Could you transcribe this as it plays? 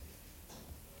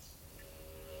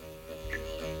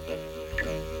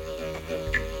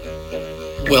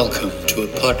Welcome to a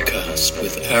podcast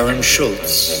with Aaron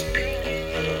Schultz.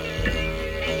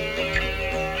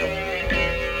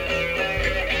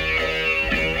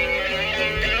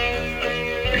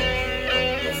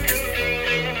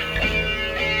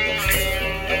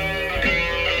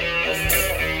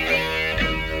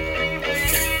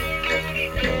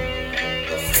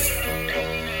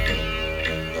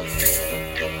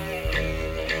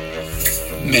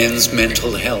 Men's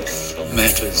mental health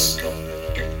matters.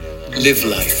 Live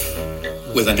life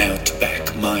with an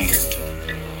Outback Mind.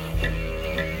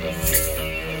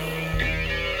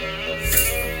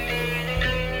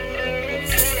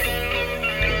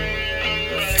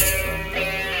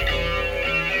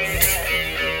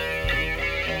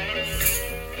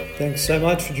 Thanks so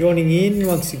much for joining in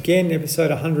once again, episode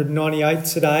 198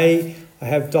 today. I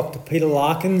have Dr. Peter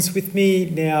Larkins with me.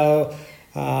 Now,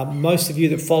 most of you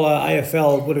that follow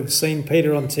AFL would have seen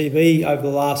Peter on TV over the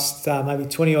last maybe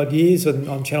 20 odd years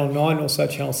on Channel 9, also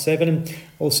Channel 7,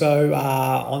 also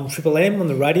on Triple M on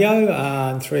the radio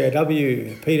and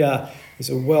 3AW. Peter is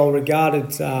a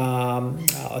well-regarded,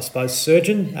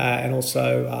 surgeon and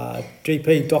also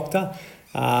GP doctor.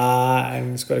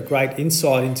 And he's got a great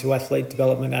insight into athlete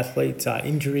development, athlete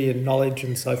injury and knowledge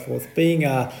and so forth. Being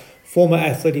a former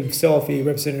athlete himself, he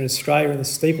represented Australia in the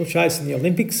steeplechase in the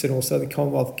Olympics and also the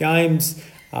Commonwealth Games,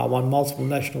 won multiple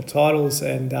national titles,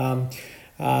 and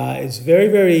is very,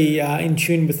 very in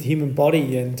tune with the human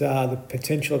body and the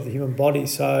potential of the human body.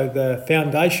 So the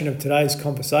foundation of today's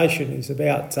conversation is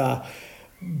about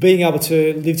being able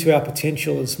to live to our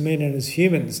potential as men and as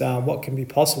humans. What can be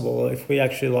possible if we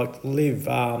actually live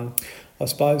I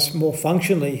suppose, more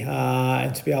functionally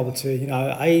and to be able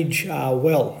to, age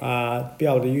well, be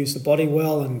able to use the body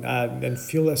well and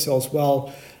fuel ourselves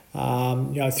well,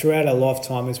 throughout our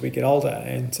lifetime as we get older.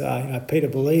 And, Peter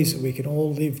believes that we can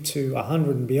all live to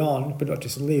 100 and beyond, but not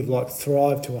just live,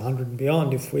 thrive to 100 and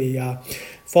beyond if we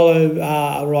follow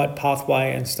a right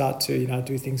pathway and start to,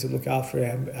 do things that look after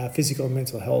our physical and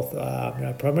mental health,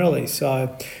 primarily.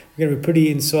 So we're going to be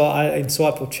pretty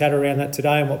insightful chat around that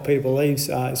today and what Peter believes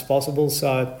is possible.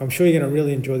 So I'm sure you're going to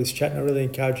really enjoy this chat, and I really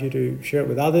encourage you to share it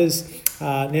with others.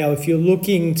 Now, if you're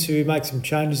looking to make some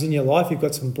changes in your life, you've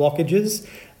got some blockages,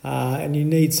 and you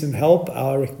need some help,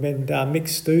 I recommend Mick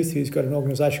Stuth, who's got an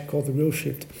organisation called The Real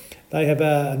Shift. They have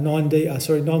a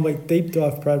 9-week deep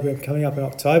dive program coming up in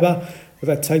October,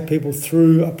 where they take people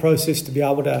through a process to be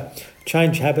able to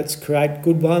change habits, create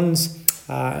good ones,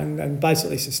 and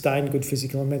basically sustain good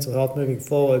physical and mental health moving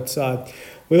forward. So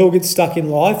we all get stuck in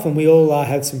life, and we all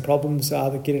have some problems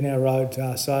that get in our road.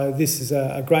 So this is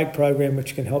a great program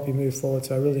which can help you move forward.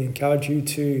 So I really encourage you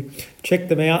to check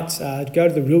them out. Go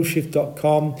to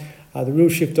therealshift.com,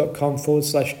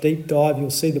 therealshift.com/deep dive.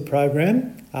 You'll see the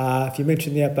program. If you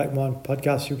mention the Outback Mind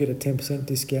Podcast, you'll get a 10%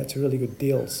 discount. It's a really good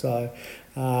deal. So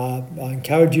I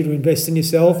encourage you to invest in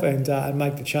yourself and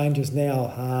make the changes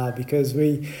now, because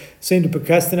we seem to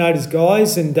procrastinate as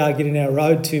guys and get in our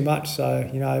road too much. So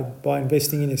by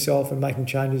investing in yourself and making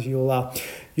changes, you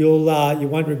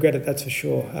won't regret it. That's for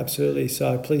sure. Absolutely.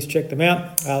 So please check them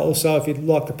out. Also, if you'd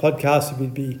like the podcast, if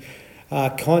you'd be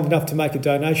kind enough to make a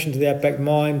donation to the Outback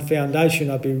Mind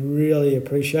Foundation, I'd be really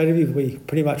appreciative. We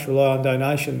pretty much rely on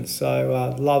donations, so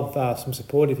I'd love some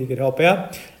support if you could help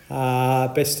out.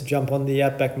 Best to jump on the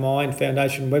Outback Mind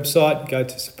Foundation website, go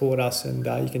to support us, and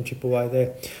you can chip away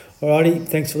there. Alrighty,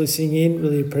 thanks for listening in.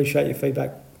 Really appreciate your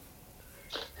feedback.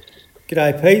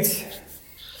 G'day, Pete.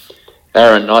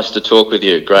 Aaron, nice to talk with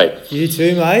you. Great. You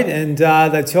too, mate. And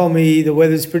they tell me the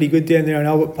weather's pretty good down there in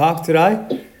Albert Park today.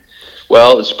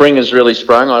 Well, the spring has really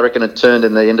sprung. I reckon it turned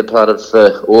in the end part of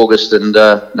August, and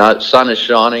sun is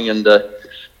shining, and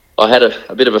I had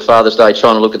a bit of a Father's Day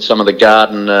trying to look at some of the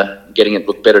garden, getting it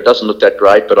look better. It doesn't look that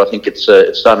great, but I think it's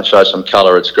starting to show some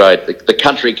colour. It's great. The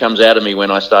country comes out of me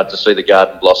when I start to see the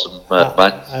garden blossom,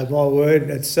 mate. My word,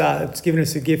 it's given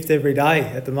us a gift every day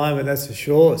at the moment, that's for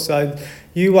sure. So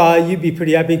you'd be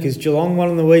pretty happy because Geelong won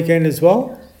on the weekend as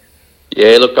well?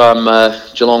 Yeah, look, I'm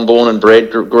Geelong born and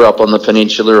bred, grew up on the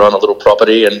peninsula on a little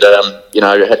property, and,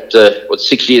 at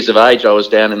 6 years of age, I was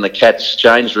down in the Cats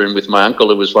change room with my uncle,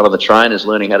 who was one of the trainers,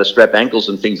 learning how to strap ankles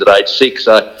and things at age 6.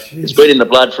 So Jeez. It's been in the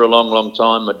blood for a long, long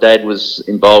time. My dad was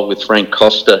involved with Frank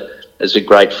Costa as a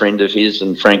great friend of his,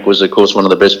 and Frank was, of course, one of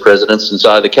the best presidents. And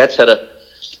so the Cats had a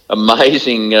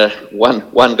amazing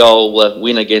one goal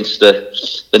win against the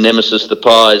nemesis, the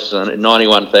Pies,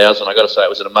 91,000. I got to say, it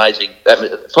was an amazing.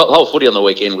 The whole footy on the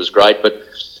weekend was great, but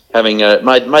having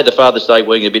made the Father's Day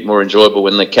week a bit more enjoyable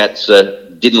when the Cats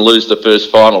didn't lose the first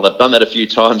final. They've done that a few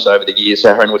times over the years,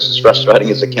 Aaron, which is frustrating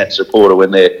as a Cats supporter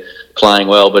when their playing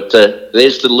well. But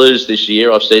there's to lose this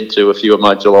year, I've said to a few of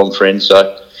my Geelong friends. So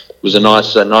it was a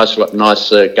nice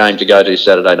game to go to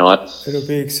Saturday night. It'll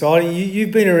be exciting.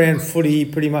 You've been around footy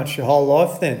pretty much your whole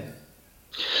life then?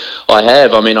 I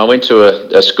have. I mean, I went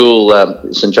to a school,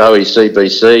 St Joey's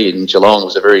CBC in Geelong. It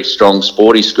was a very strong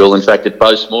sporty school. In fact, it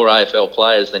boasts more AFL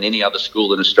players than any other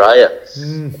school in Australia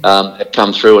had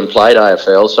come through and played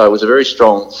AFL. So it was a very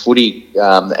strong footy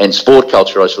and sport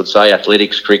culture, I should say,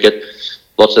 athletics, cricket,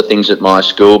 lots of things at my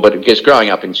school. But I guess growing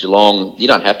up in Geelong, you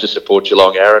don't have to support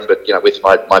Geelong, Aaron, but, with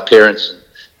my parents and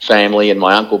family and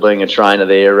my uncle being a trainer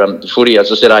there, footy,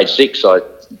 as I said, age 6, I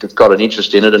got an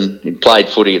interest in it and played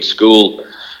footy at school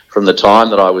from the time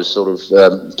that I was sort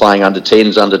of playing under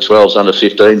 10s, under 12s, under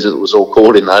 15s, it was all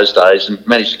called in those days, and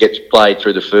managed to get played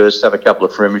through the first, have a couple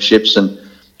of premierships, and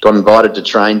got invited to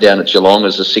train down at Geelong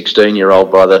as a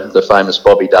 16-year-old by the famous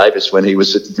Bobby Davis when he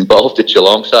was involved at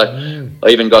Geelong. So I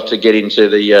even got to get into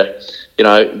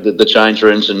the change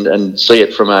rooms and see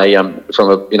it from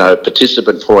a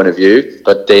participant point of view.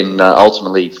 But then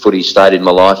ultimately footy stayed in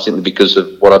my life simply because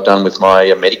of what I've done with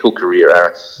my medical career,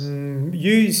 Aaron.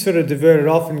 You sort of diverted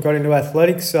off and got into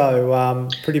athletics, so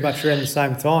pretty much around the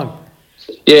same time.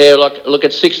 Yeah, look,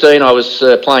 at 16 I was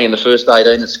playing in the first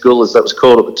 18 at school, as that was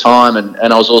called at the time, and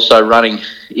I was also running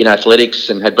in athletics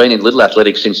and had been in little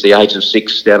athletics since the age of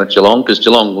 6 down at Geelong, because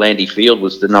Geelong Landy Field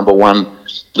was the number one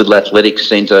little athletics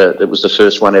centre. It was the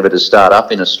first one ever to start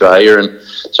up in Australia, and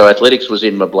so athletics was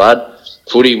in my blood.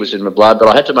 Footy was in my blood, but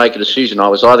I had to make a decision. I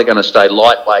was either going to stay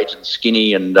lightweight and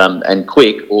skinny and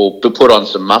quick, or to put on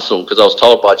some muscle, because I was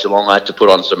told by Geelong I had to put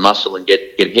on some muscle and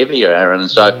get heavier, Aaron.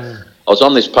 And so I was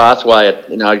on this pathway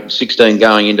at 16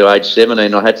 going into age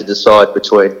 17. I had to decide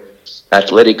between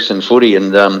athletics and footy,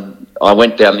 and I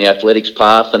went down the athletics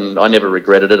path, and I never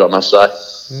regretted it, I must say.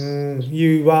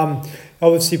 You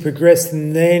obviously progressed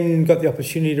and then got the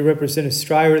opportunity to represent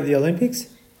Australia at the Olympics.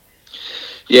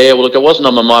 Yeah, well, look, it wasn't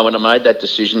on my mind when I made that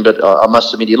decision, but I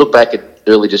must admit, you look back at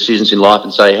early decisions in life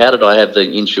and say, how did I have the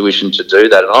intuition to do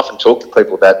that? And I often talk to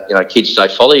people about, kids say,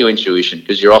 follow your intuition,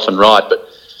 because you're often right. But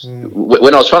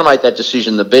when I was trying to make that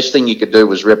decision, the best thing you could do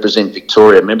was represent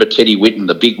Victoria. Remember Teddy Whitten,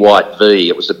 the big white V?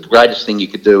 It was the greatest thing you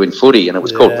could do in footy, and it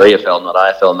was called VFL, not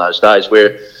AFL in those days,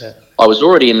 where I was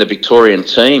already in the Victorian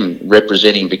team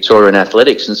representing Victorian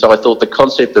athletics. And so I thought the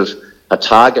concept of a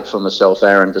target for myself,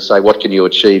 Aaron, to say, what can you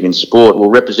achieve in sport? Well,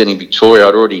 representing Victoria,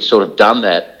 I'd already sort of done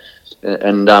that.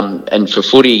 And for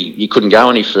footy, you couldn't go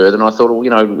any further. And I thought,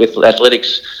 well, with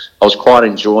athletics, I was quite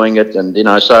enjoying it. And,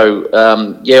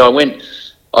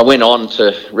 I went on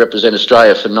to represent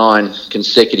Australia for 9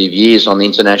 consecutive years on the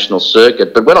international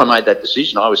circuit. But when I made that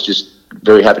decision, I was just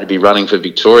very happy to be running for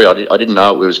Victoria. I didn't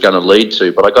know what it was going to lead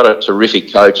to, but I got a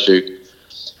terrific coach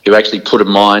who actually put in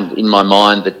my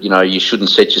mind that, you shouldn't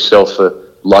set yourself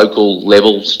for local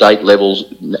level, state levels,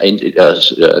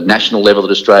 national level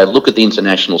at Australia. Look at the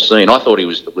international scene. I thought he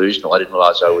was delusional. I didn't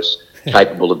realise I was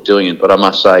capable of doing it, but I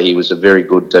must say he was a very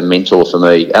good mentor for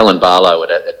me. Alan Barlow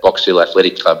at Box Hill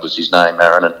Athletic Club was his name,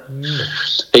 Aaron, and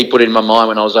he put in my mind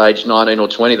when I was age 19 or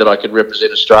 20 that I could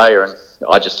represent Australia, and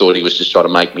I just thought he was just trying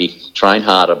to make me train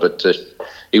harder, but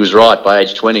he was right. By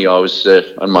age 20, I was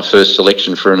on my first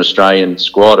selection for an Australian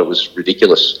squad. It was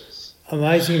ridiculous.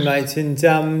 Amazing, mate. And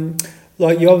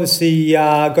you obviously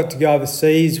got to go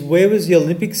overseas. Where was the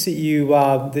Olympics that you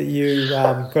got an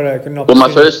opportunity? Well,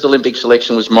 my first Olympic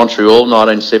selection was Montreal,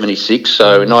 1976.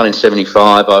 So in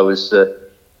 1975, I was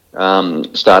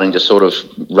starting to sort of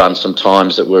run some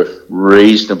times that were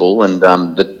reasonable, and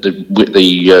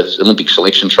the Olympic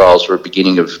selection trials were at the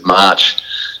beginning of March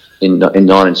in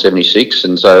 1976,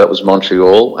 and so that was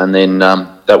Montreal. And then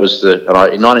that was in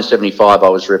 1975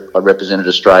 I represented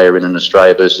Australia in an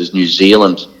Australia versus New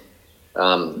Zealand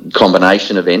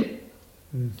combination event,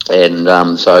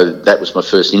 and so that was my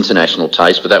first international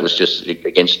taste, but that was just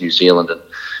against New Zealand. And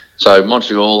so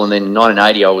Montreal, and then in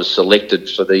 1980 I was selected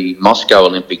for the Moscow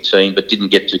Olympic team, but didn't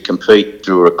get to compete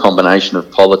through a combination of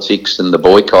politics and the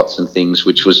boycotts and things,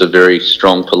 which was a very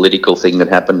strong political thing that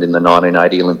happened in the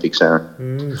 1980 Olympics,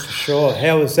 Aaron. For sure.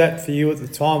 How was that for you at the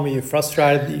time? Were you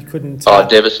frustrated that you couldn't...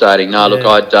 devastating. No,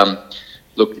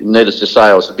 look, needless to say,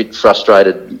 I was a bit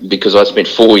frustrated because I spent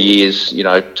 4 years,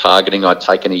 targeting. I'd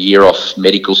taken a year off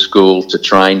medical school to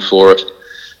train for it.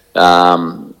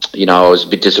 I was a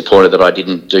bit disappointed that I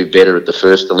didn't do better at the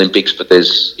first Olympics, but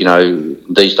there's,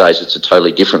 these days it's a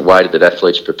totally different way that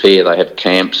athletes prepare. They have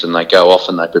camps and they go off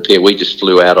and they prepare. We just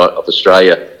flew out of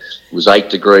Australia. It was 8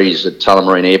 degrees at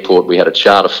Tullamarine Airport. We had a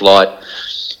charter flight.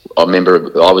 I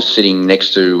remember I was sitting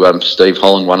next to Steve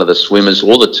Holland, one of the swimmers.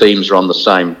 All the teams are on the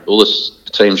same, all the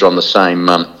teams are on the same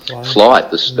flight,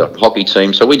 the hockey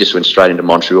team. So we just went straight into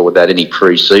Montreal without any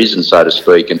pre-season, so to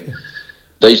speak. And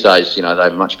these days, they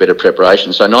have much better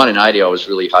preparation. So 1980, I was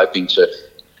really hoping to.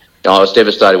 I was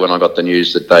devastated when I got the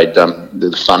news that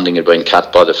the funding had been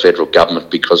cut by the federal government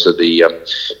because of the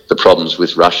problems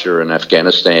with Russia and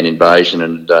Afghanistan invasion.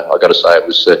 And I got to say, it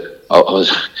was.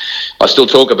 I still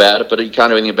talk about it, but you can't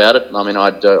do anything about it. I mean, I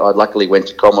luckily went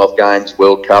to Commonwealth Games,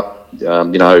 World Cup,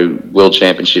 World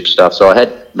Championship stuff. So I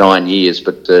had 9 years,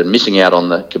 but missing out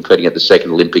on competing at the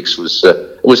second Olympics was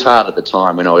hard at the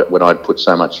time when I'd put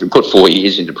 4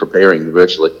 years into preparing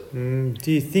virtually.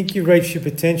 Do you think you reached your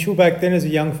potential back then as a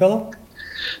young fella?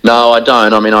 No, I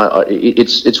don't. I mean,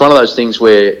 it's one of those things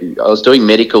where I was doing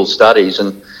medical studies,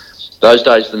 and those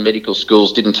days the medical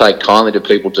schools didn't take kindly to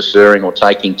people deferring or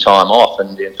taking time off.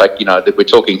 And in fact, we're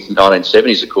talking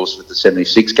 1970s, of course, with the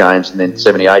 76 games, and then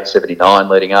 78, 79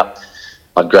 leading up.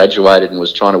 I graduated and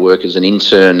was trying to work as an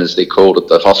intern, as they're called, at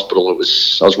the hospital. I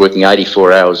was working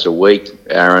 84 hours a week,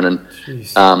 Aaron,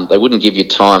 and they wouldn't give you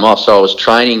time off. So I was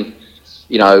training,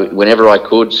 whenever I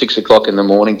could, 6 o'clock in the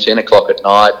morning, 10 o'clock at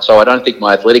night. So I don't think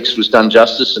my athletics was done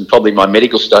justice, and probably my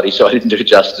medical studies I didn't do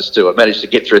justice to. I managed to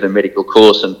get through the medical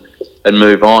course and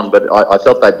move on, but I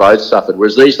felt they both suffered.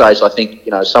 Whereas these days, I think,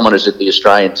 someone who's at the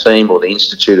Australian team or the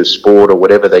Institute of Sport or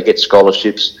whatever, they get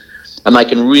scholarships and they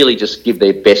can really just give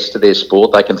their best to their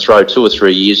sport. They can throw 2 or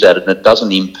 3 years at it and it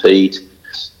doesn't impede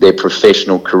their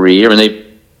professional career. And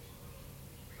they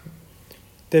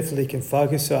definitely can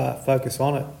focus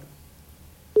on it.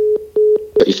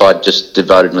 If I just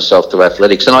devoted myself to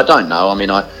athletics, and I don't know, I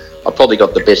mean, I probably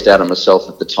got the best out of myself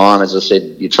at the time. As I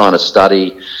said, you're trying to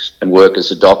study and work as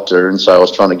a doctor, and so I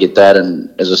was trying to get that. And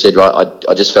as I said,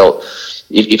 I just felt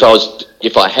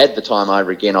if I had the time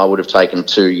over again, I would have taken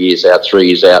 2 years out, 3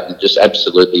 years out, and just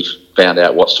absolutely found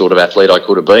out what sort of athlete I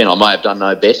could have been. I may have done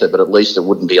no better, but at least it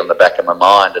wouldn't be on the back of my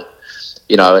mind. And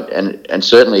and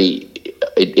certainly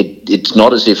it's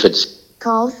not as if it's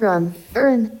call from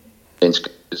Aaron.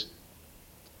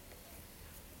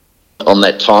 On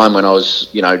that time when I was,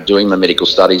 doing my medical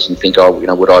studies and think,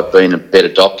 would I have been a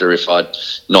better doctor if I'd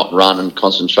not run and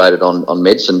concentrated on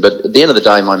medicine? But at the end of the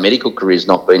day, my medical career has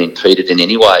not been impeded in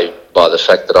any way by the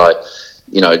fact that I,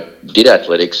 did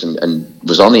athletics and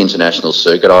was on the international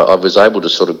circuit. I was able to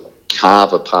sort of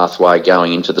carve a pathway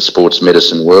going into the sports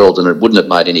medicine world, and it wouldn't have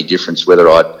made any difference whether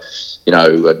I'd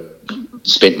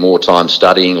spent more time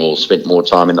studying or spent more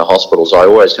time in the hospitals. I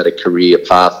always had a career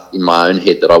path in my own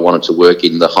head that I wanted to work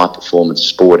in the high performance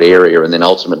sport area, and then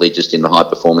ultimately just in the high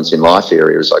performance in life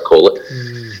area, as I call it.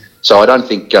 So I don't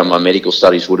think my medical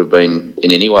studies would have been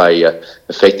in any way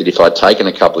affected if I'd taken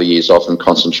a couple of years off and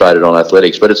concentrated on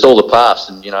athletics. But it's all the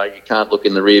past, and you can't look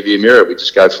in the rear view mirror. We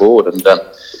just go forward, and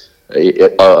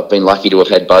I've been lucky to have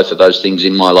had both of those things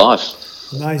in my life.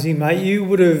 Amazing, mate. You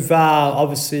would have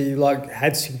obviously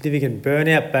had significant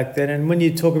burnout back then, and when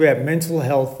you talk about mental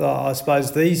health, I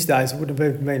suppose these days it wouldn't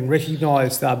have been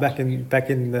recognised back in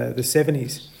the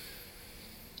 70s.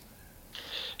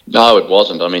 No, it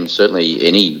wasn't. I mean, certainly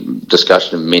any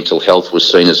discussion of mental health was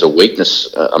seen as a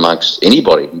weakness amongst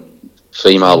anybody,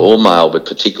 female or male, but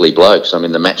particularly blokes. I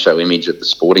mean, the macho image of the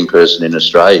sporting person in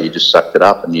Australia, you just sucked it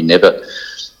up, and you never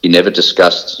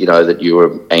discussed, that you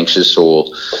were anxious or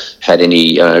had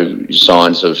any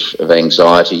signs of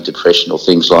anxiety, depression, or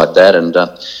things like that. And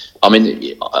I mean,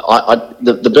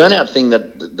 the burnout thing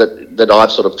that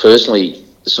I've sort of personally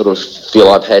sort of feel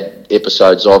I've had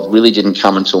episodes of really didn't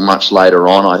come until much later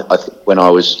on. I think when I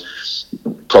was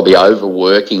probably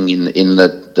overworking in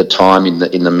the time in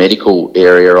the medical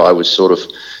area, I was sort of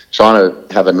trying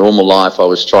to have a normal life. I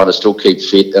was trying to still keep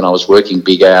fit, and I was working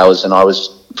big hours, and I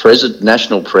was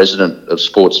national president of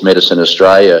Sports Medicine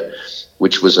Australia,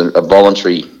 which was a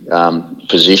voluntary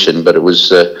position, but it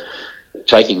was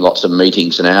taking lots of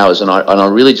meetings and hours, and I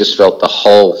really just felt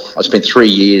I spent 3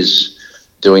 years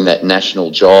doing that national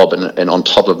job, and on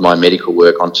top of my medical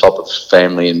work, on top of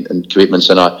family and commitments,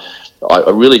 and I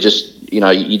really just,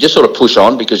 you just sort of push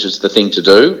on because it's the thing to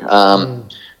do.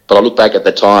 But I look back at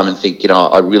the time and think,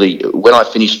 when I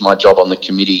finished my job on the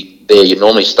committee there, you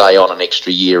normally stay on an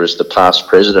extra year as the past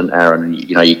president, Aaron, and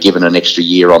you're given an extra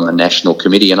year on the national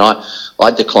committee, and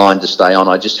I declined to stay on.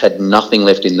 I just had nothing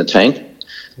left in the tank.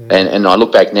 And I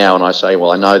look back now and I say,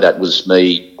 well, I know that was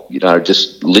me,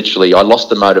 just literally, I lost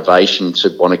the motivation to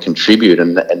want to contribute,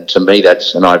 and to me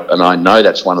I know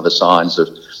that's one of the signs of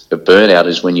burnout,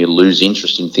 is when you lose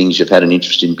interest in things you've had an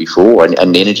interest in before, and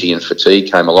energy and fatigue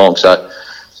came along.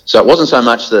 So it wasn't so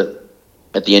much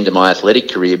at the end of my athletic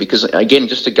career, because again,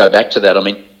 just to go back to that, I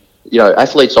mean,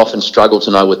 athletes often struggle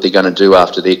to know what they're going to do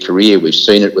after their career. We've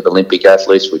seen it with Olympic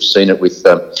athletes. We've seen it with,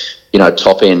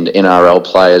 top-end NRL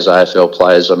players, AFL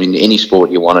players. I mean, any sport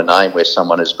you want to name where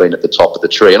someone has been at the top of the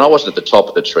tree. And I wasn't at the top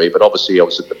of the tree, but obviously I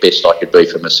was at the best I could be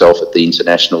for myself at the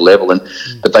international level.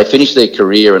 But they finish their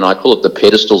career, and I call it the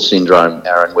pedestal syndrome,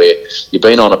 Aaron, where you've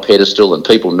been on a pedestal and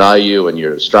people know you and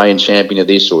you're Australian champion of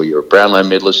this, or you're a Brownlow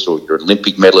medalist, or you're an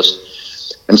Olympic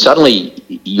medalist. And suddenly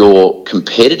your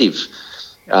competitive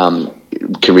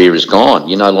career is gone.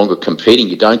 You're no longer competing.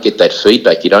 You don't get that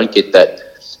feedback. You don't get that,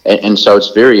 and so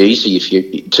it's very easy if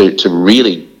you to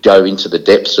really go into the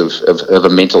depths of a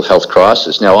mental health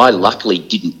crisis. Now, I luckily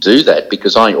didn't do that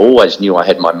because I always knew I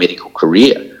had my medical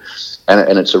career,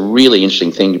 and it's a really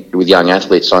interesting thing with young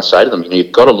athletes. I say to them,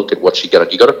 you've got to look at what you've got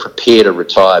to prepare to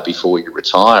retire before you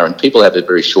retire, and people have a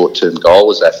very short-term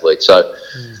goal as athletes.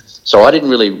 So I didn't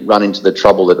really run into the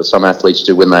trouble that some athletes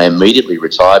do when they immediately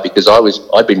retire, because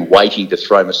I'd been waiting to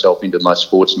throw myself into my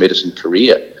sports medicine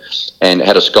career and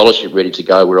had a scholarship ready to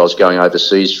go where I was going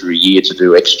overseas for a year to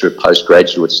do extra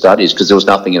postgraduate studies because there was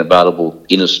nothing available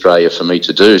in Australia for me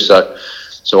to do.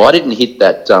 So I didn't hit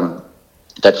that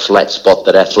flat spot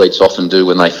that athletes often do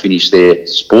when they finish their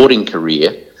sporting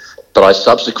career. But I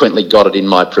subsequently got it in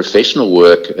my professional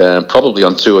work, probably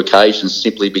on 2 occasions,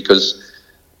 simply because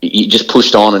you just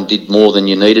pushed on and did more than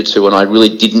you needed to, and I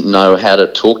really didn't know how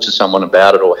to talk to someone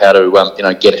about it or how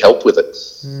to, get help with it.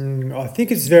 I think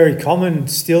it's very common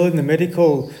still in the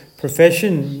medical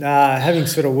profession, having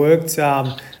sort of worked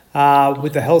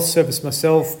with the health service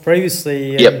myself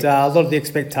previously, and a lot of the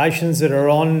expectations that are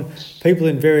on people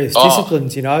in various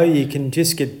disciplines, you can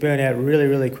just get burnt out really,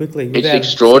 really quickly. It's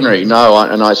extraordinary. And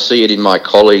I see it in my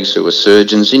colleagues who are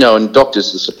surgeons, and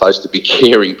doctors are supposed to be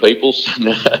caring people.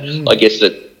 I guess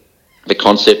that the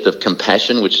concept of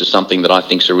compassion, which is something that I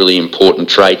think is a really important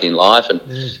trait in life, and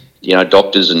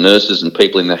doctors and nurses and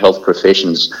people in the health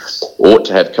professions ought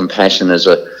to have compassion as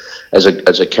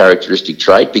a characteristic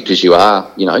trait, because you are,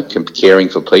 caring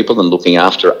for people and looking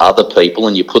after other people,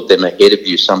 and you put them ahead of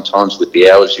you sometimes with the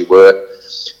hours you work.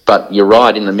 But you're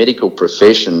right, in the medical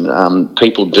profession,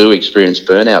 people do experience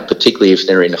burnout, particularly if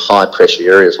they're in high-pressure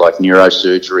areas like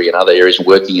neurosurgery and other areas,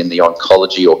 working in the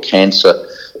oncology or cancer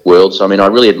world. So, I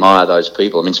really admire those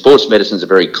people. Sports medicine is a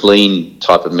very clean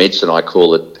type of medicine, I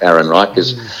call it, Aaron, right?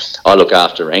 Because I look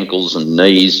after ankles and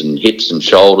knees and hips and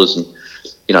shoulders, and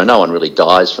no one really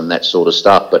dies from that sort of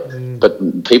stuff.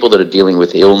 But people that are dealing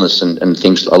with illness and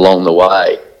things along the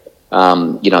way,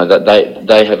 that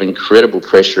they have incredible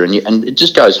pressure, and it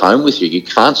just goes home with you. You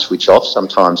can't switch off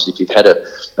sometimes if you've had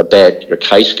a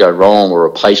case go wrong or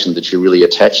a patient that you're really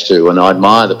attached to. And I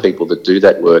admire the people that do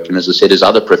that work. And as I said, there's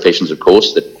other professions, of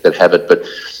course, that have it, but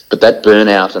that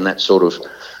burnout and that sort of,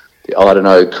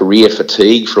 career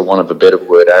fatigue, for want of a better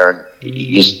word, Aaron,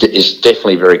 is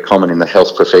definitely very common in the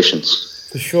health professions.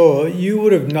 For sure. You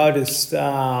would have noticed,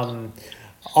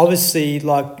 obviously,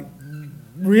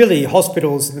 really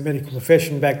hospitals in the medical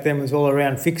profession back then was all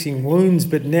around fixing wounds,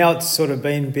 but now it's sort of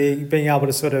being able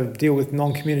to sort of deal with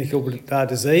non-communicable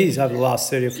disease over the last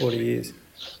 30 or 40 years.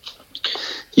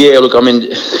 Yeah, look,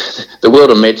 the world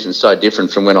of medicine is so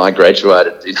different from when I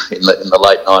graduated in the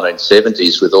late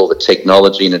 1970s with all the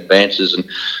technology and advances. And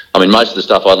most of the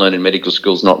stuff I learned in medical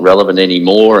school is not relevant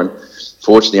anymore. And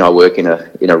fortunately, I work in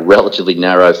a relatively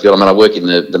narrow field. I work in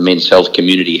the men's health,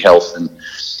 community health,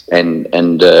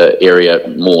 and area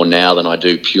more now than I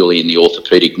do purely in the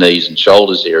orthopaedic knees and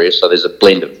shoulders area. So there's a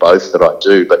blend of both that I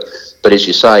do. But as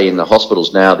you say, in the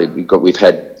hospitals now, we've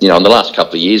had, in the last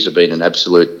couple of years have been an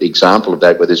absolute example of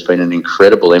that, where there's been an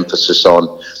incredible emphasis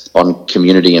on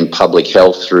community and public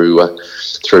health through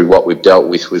what we've dealt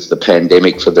with the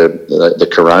pandemic for the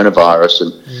coronavirus,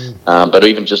 but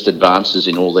even just advances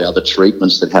in all the other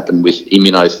treatments that happen with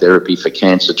immunotherapy for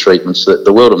cancer treatments.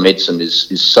 The world of medicine is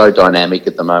so dynamic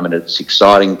at the moment. It's an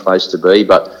exciting place to be,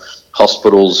 but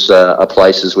hospitals are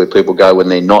places where people go when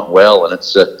they're not well, and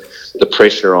it's the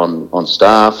pressure on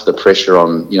staff, the pressure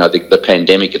on the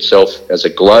pandemic itself as a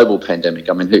global pandemic.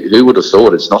 Who would have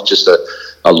thought? It's not just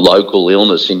a local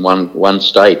illness in one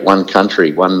state, one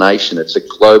country, one nation. It's a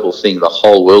global thing. The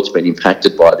whole world's been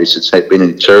impacted by this. It's been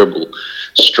a terrible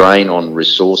strain on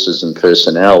resources and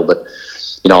personnel. But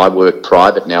I work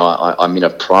private now. I'm in a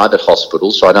private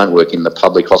hospital, so I don't work in the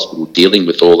public hospital dealing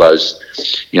with all those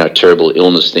terrible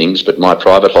illness things. But my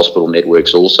private hospital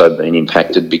network's also been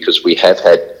impacted because we have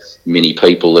had many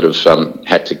people that have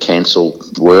had to cancel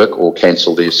work or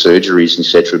cancel their surgeries,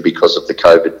 etc., because of the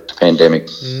COVID pandemic.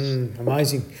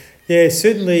 Amazing. Yeah,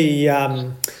 certainly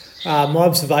My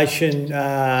observation, when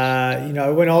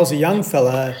I was a young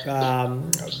fella,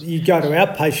 you go to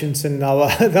outpatients and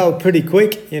they were pretty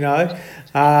quick,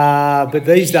 But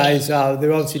these days,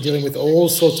 they're obviously dealing with all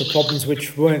sorts of problems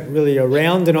which weren't really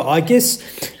around. And I guess,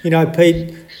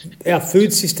 Pete, our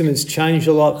food system has changed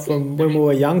a lot from when we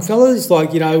were young fellas.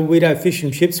 Like, we'd have fish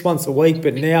and chips once a week,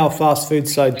 but now fast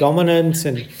food's so dominant,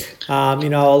 and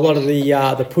a lot of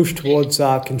the push towards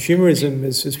consumerism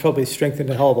has probably strengthened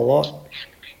a hell of a lot.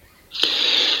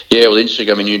 Yeah, well, interesting.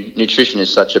 I mean, nutrition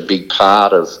is such a big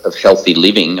part of healthy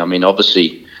living. I mean,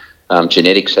 obviously,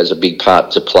 genetics has a big part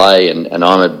to play, and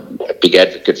I'm a big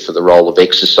advocate for the role of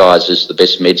exercise as the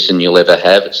best medicine you'll ever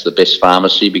have. It's the best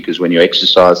pharmacy, because when you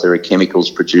exercise, there are chemicals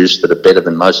produced that are better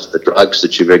than most of the drugs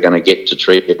that you're going to get to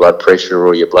treat your blood pressure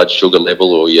or your blood sugar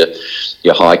level or your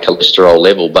high cholesterol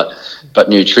level. But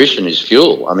nutrition is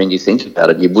fuel. I mean, you think about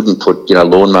it, you wouldn't put,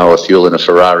 lawnmower fuel in a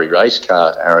Ferrari race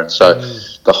car, Aaron. So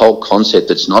the whole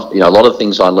concept, it's not, a lot of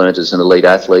things I learned as an elite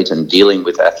athlete and dealing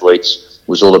with athletes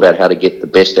was all about how to get the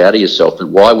best out of yourself. But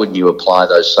why wouldn't you apply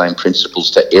those same principles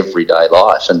to everyday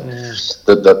life? And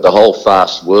the whole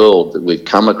fast world that we've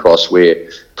come across, where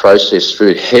processed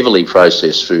food, heavily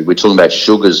processed food, we're talking about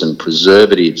sugars and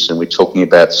preservatives, and we're talking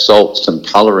about salts and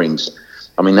colourings.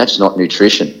 I mean, that's not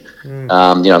nutrition.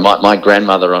 My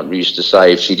grandmother used to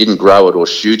say, if she didn't grow it or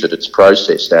shoot it, it's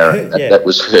processed, Aaron. That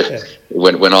was her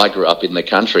when I grew up in the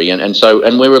country.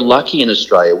 And we were lucky in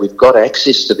Australia. We've got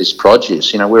access to this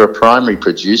produce. We're a primary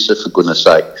producer, for goodness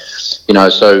sake.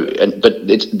 But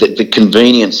it's the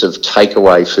convenience of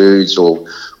takeaway foods or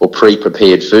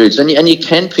pre-prepared foods. And you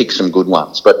can pick some good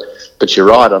ones, but you're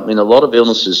right. I mean, a lot of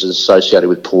illnesses are associated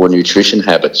with poor nutrition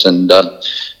habits. And,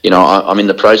 I'm in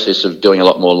the process of doing a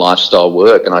lot more lifestyle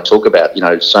work, and I talk about,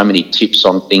 so many tips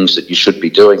on things that you should be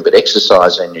doing, but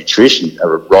exercise and nutrition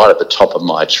are right at the top of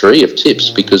my tree of tips,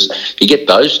 because if you get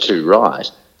those two right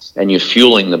and you're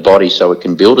fueling the body so it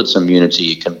can build its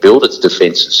immunity, it can build its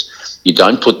defences. You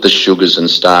don't put the sugars and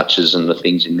starches and the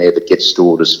things in there that get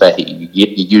stored as fatty. You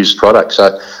use products.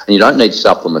 And you don't need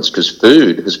supplements, because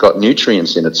food has got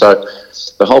nutrients in it. So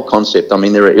the whole concept, I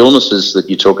mean, there are illnesses that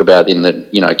you talk about in the,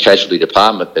 casualty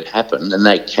department that happen, and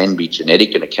they can be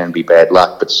genetic and it can be bad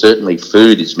luck, but certainly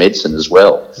food is medicine as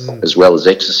well as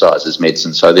exercise is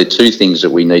medicine. So they're two things that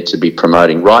we need to be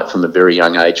promoting right from a very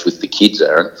young age with the kids,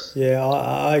 Aaron. Yeah,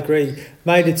 I agree.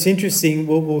 Mate, it's interesting.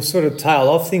 We'll sort of tail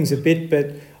off things a bit,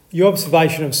 but your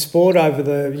observation of sport over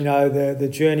the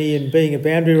journey and being a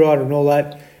boundary rider and all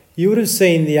that, you would have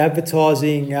seen the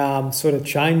advertising sort of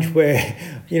change where,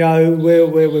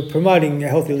 we're promoting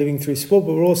healthy living through sport,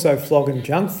 but we're also flogging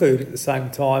junk food at the same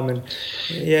time. And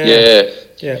Yeah,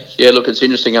 look, it's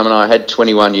interesting. I mean, I had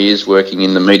 21 years working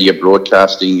in the media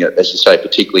broadcasting, as you say,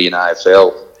 particularly in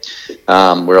AFL,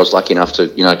 where I was lucky enough to,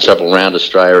 travel around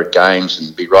Australia at games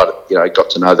and be got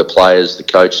to know the players, the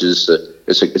coaches.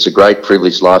 It's a great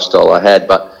privileged lifestyle I had,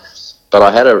 but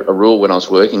I had a rule when I was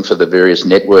working for the various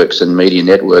networks and media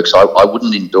networks. I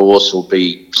wouldn't endorse or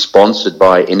be sponsored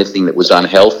by anything that was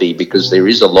unhealthy, because there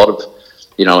is a lot of,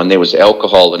 and there was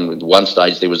alcohol, and at one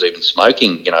stage there was even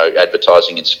smoking,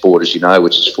 advertising in sport, as you know,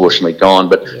 which is fortunately gone.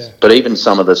 But even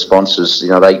some of the sponsors,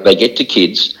 they get to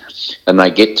kids, and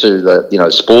they get to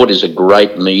the, sport is a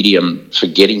great medium for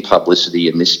getting publicity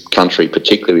in this country,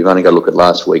 particularly. We've only got to look at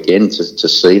last weekend to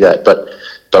see that. But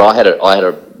I had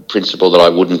a principle that I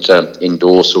wouldn't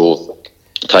endorse or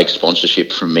take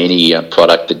sponsorship from any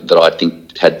product that I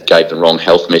think gave the wrong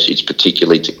health message,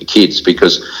 particularly to the kids,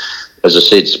 because, as I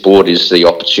said, sport is the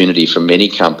opportunity for many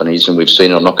companies, and we've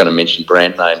seen, I'm not going to mention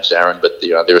brand names, Aaron, but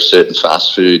there are certain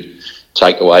fast food,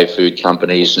 takeaway food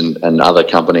companies and other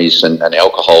companies, and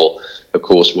alcohol, of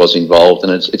course, was involved.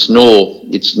 And it's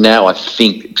now, I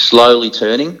think, slowly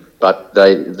turning, but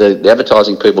the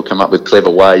advertising people come up with clever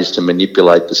ways to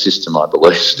manipulate the system, I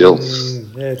believe, still.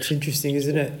 Yeah, it's interesting,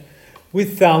 isn't it?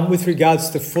 With regards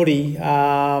to footy,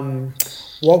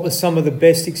 what were some of the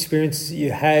best experiences that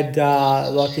you had,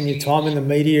 like in your time in the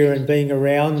media and being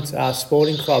around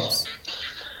sporting clubs?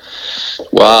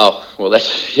 Wow. Well,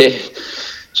 that's,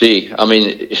 I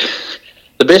mean,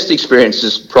 the best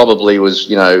experiences probably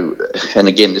was, and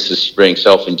again, this is being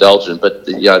self-indulgent, but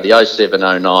the 07,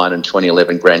 09 and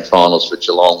 2011 grand finals for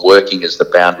Geelong, working as the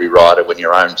boundary rider when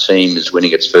your own team is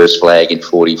winning its first flag in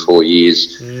 44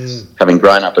 years, having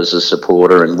grown up as a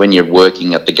supporter, and when you're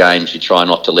working at the games, you try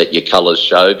not to let your colours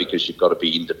show because you've got to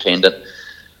be independent.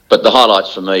 But the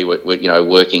highlights for me were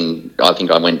working, I think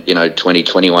I went, 20,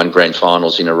 21 grand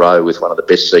finals in a row with one of the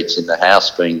best seats in the house,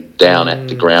 being down at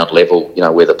the ground level,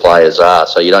 where the players are.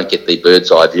 So you don't get the bird's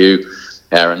eye view,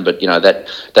 Aaron, but,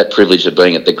 that privilege of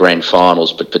being at the grand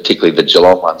finals, but particularly the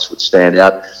Geelong ones, would stand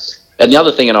out. And the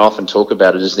other thing, and I often talk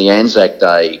about it, is the Anzac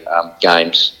Day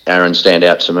games, Aaron, stand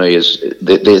out to me as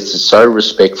they're so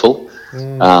respectful.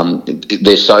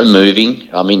 They're so moving.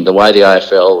 I mean, the way the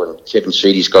AFL and Kevin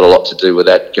Sheedy's got a lot to do with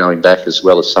that, going back as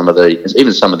well as some of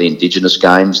the Indigenous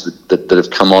games that have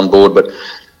come on board. But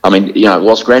I mean,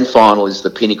 whilst grand final is the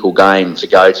pinnacle game to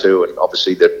go to, and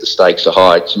obviously the stakes are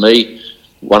high, to me,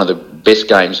 one of the best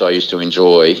games I used to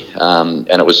enjoy, and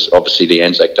it was obviously the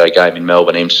Anzac Day game in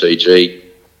Melbourne MCG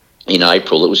in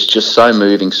April. It was just so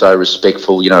moving, so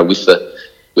respectful,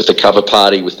 with the cover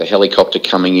party, with the helicopter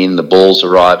coming in, the balls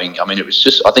arriving. I mean, it was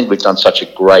just, I think we've done such a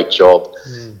great job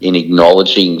in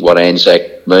acknowledging what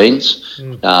Anzac means.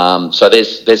 So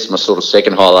there's my sort of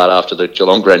second highlight after the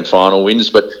Geelong grand final wins.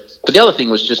 But the other thing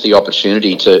was just the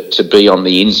opportunity to be on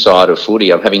the inside of footy.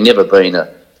 Having never been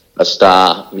a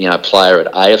star, player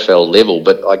at AFL level,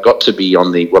 but I got to be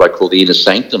on what I call the inner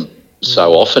sanctum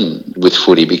so often with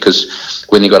footy, because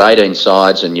when you've got 18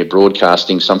 sides and you're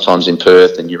broadcasting sometimes in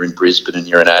Perth and you're in Brisbane and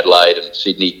you're in Adelaide and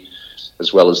Sydney,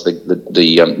 as well as the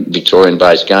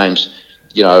Victorian-based games,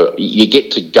 you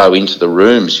get to go into the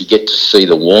rooms, you get to see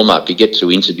the warm-up, you get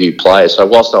to interview players. So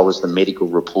whilst I was the medical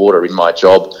reporter in my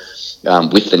job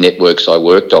with the networks I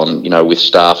worked on, with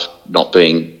staff not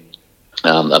being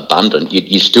abundant,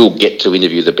 you still get to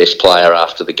interview the best player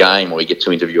after the game, or you get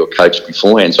to interview a coach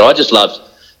beforehand. So I just loved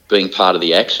being part of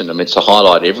the action. I mean, it's a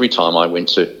highlight every time I went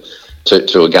to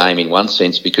a game in one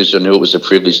sense, because I knew it was a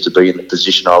privilege to be in the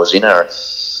position I was in, Aaron.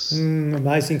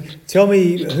 Amazing. Tell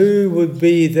me, who would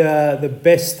be the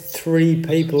best three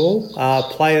people,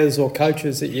 players or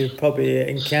coaches, that you've probably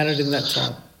encountered in that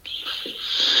time?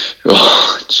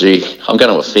 Oh, gee, I'm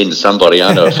going to offend somebody,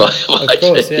 aren't I? Of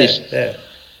course, yeah.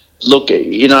 Look,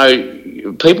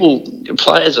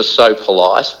 players are so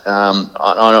polite, and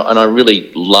I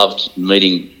really loved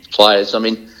meeting players. I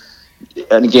mean,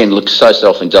 and again, look, so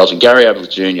self-indulgent. Gary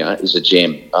Ablett Jr. is a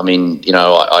gem. I mean,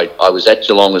 I was at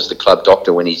Geelong as the club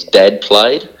doctor when his dad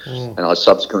played, and I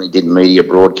subsequently did media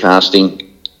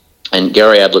broadcasting. And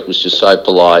Gary Ablett was just so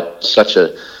polite, such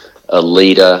a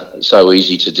leader, so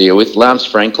easy to deal with. Lance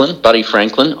Franklin, Buddy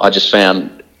Franklin, I just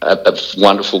found a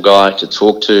wonderful guy to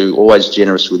talk to, always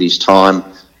generous with his time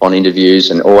on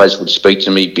interviews, and always would speak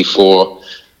to me before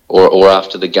or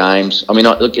after the games. I mean,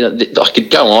 I could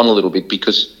go on a little bit,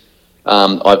 because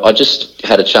I just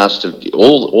had a chance to,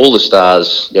 all the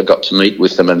stars, I got to meet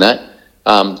with them and that.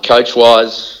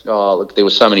 Coach-wise, there were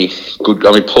so many good.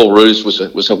 I mean, Paul Roos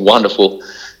was a wonderful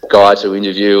guy to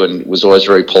interview, and was always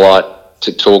very polite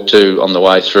to talk to on the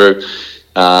way through.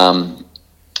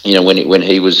 When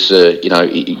he was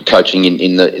coaching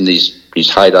in his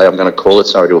heyday, I'm going to call it.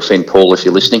 Sorry to offend Paul if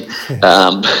you're listening,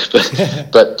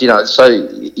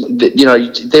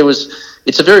 there was.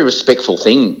 It's a very respectful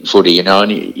thing, footy, and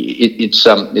it's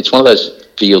one of those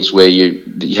fields where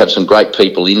you have some great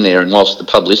people in there, and whilst the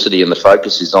publicity and the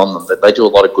focus is on them, that they do a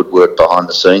lot of good work behind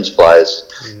the scenes, players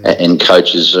and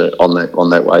coaches on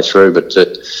that way through. But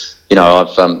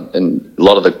I've and a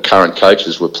lot of the current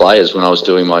coaches were players when I was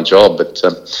doing my job, but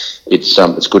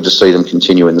it's good to see them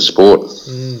continue in the sport.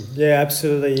 Yeah,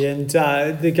 absolutely. And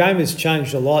the game has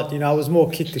changed a lot. It was more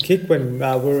kick to kick when we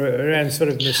were around sort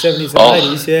of in the 70s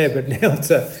and 80s. Yeah, but now it's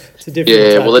a different.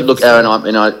 Yeah, well, look, Aaron,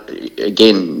 I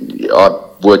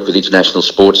worked with international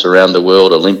sports around the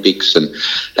world, Olympics and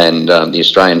the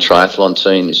Australian triathlon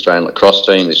team, the Australian lacrosse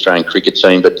team, the Australian cricket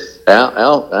team. But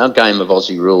our game of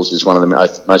Aussie rules is one of the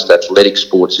most athletic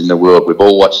sports in the world. We've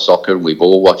all watched soccer, we've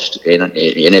all watched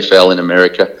NFL in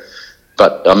America.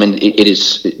 But, I mean, it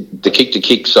is the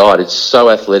kick-to-kick side. It's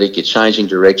so athletic. You're changing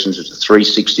directions. It's a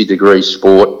 360-degree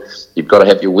sport. You've got to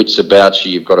have your wits about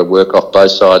you. You've got to work off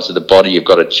both sides of the body. You've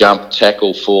got to jump,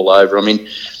 tackle, fall over. I mean,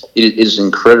 it is an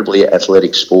incredibly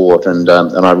athletic sport, and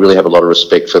I really have a lot of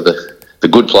respect for the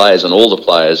good players and all the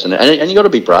players. And you've got to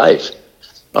be brave.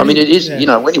 I mean, it is,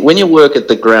 when you work at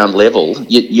the ground level,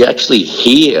 you actually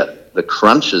hear the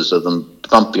crunches of them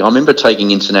thumping. I remember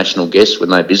taking international guests when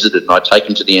they visited, and I'd take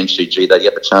them to the MCG. They'd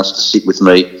get the chance to sit with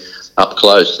me up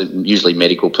close, usually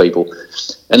medical people,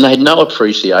 and they had no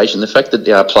appreciation. The fact that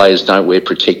our players don't wear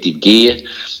protective gear,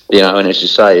 and as you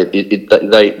say,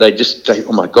 they just say,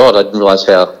 oh my God, I didn't realise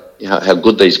how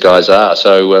good these guys are.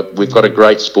 So we've got a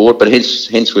great sport, but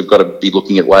hence we've got to be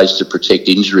looking at ways to protect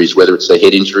injuries, whether it's the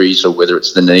head injuries or whether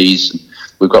it's the knees.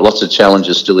 We've got lots of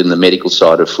challenges still in the medical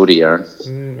side of footy,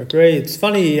 Aaron. Agree. It's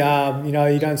funny, you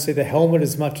don't see the helmet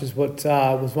as much as what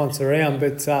was once around,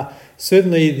 but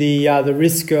certainly the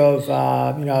risk of,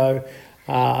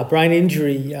 a brain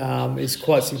injury is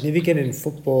quite significant in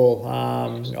football,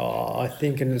 I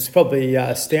think, and it's probably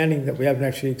astounding that we haven't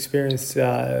actually experienced,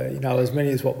 as many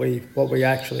as what we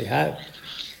actually have.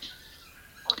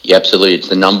 Yeah, absolutely. It's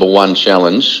the number one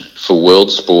challenge for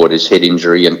world sport is head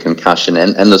injury and concussion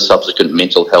and the subsequent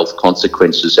mental health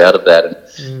consequences out of that.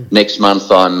 And next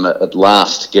month I'm at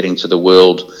last getting to the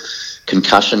World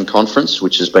Concussion Conference,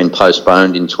 which has been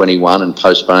postponed in 21 and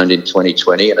postponed in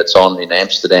 2020, and it's on in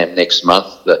Amsterdam next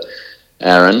month,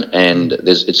 Aaron, and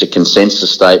it's a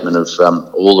consensus statement of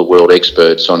all the world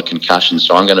experts on concussion.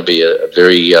 So I'm going to be a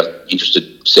very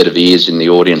interested set of ears in the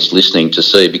audience listening to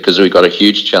see, because we've got a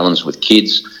huge challenge with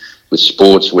kids, with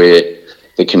sports where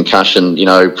the concussion,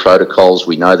 protocols,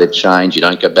 we know they've changed. You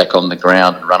don't go back on the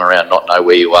ground and run around not know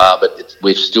where you are, but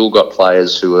we've still got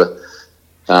players who are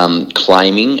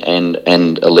claiming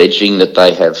and alleging that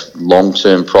they have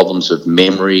long-term problems of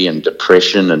memory and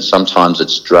depression, and sometimes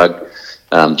it's drug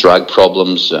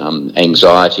problems,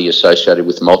 anxiety associated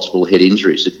with multiple head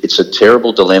injuries. It's a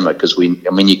terrible dilemma because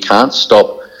you can't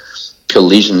stop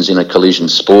collisions in a collision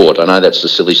sport. I know that's a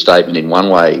silly statement in one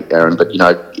way, Aaron, but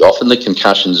often the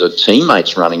concussions are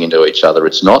teammates running into each other.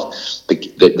 It's not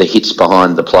the hits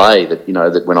behind the play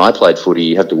that when I played footy,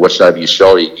 you have to watch over your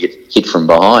shoulder, you get hit from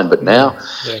behind. But now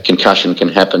concussion can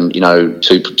happen,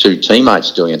 two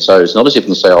teammates doing it. So it's not as if we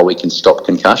can say, we can stop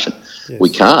concussion. Yes. We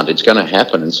can't. It's going to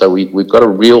happen. And so we've got a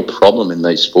real problem in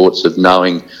these sports of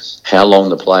knowing how long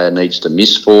the player needs to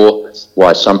miss for,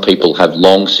 why some people have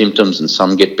long symptoms and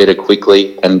some get better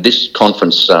quickly. And this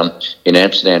conference in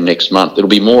Amsterdam next month, it'll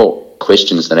be more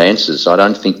questions than answers. I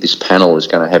don't think this panel is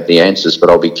going to have the answers, but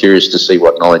I'll be curious to see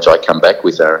what knowledge I come back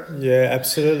with, Aaron. Yeah,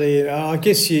 absolutely. I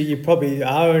guess you probably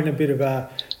are in a bit of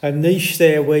a niche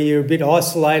there where you're a bit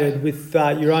isolated with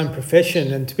your own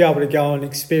profession, and to be able to go and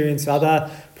experience other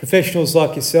professionals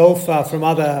like yourself from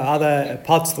other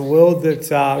parts of the world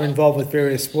that are involved with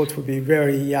various sports would be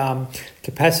very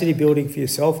capacity building for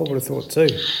yourself, I would have thought too.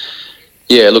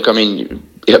 Yeah, look,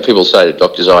 people say to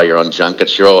doctors, you're on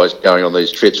junkets, you're always going on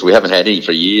these trips. We haven't had any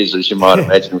for years, as you might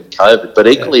imagine, with COVID. But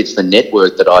equally, it's the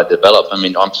network that I develop.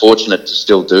 I'm fortunate to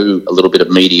still do a little bit of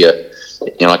media.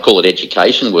 I call it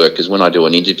education work, because when I do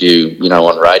an interview,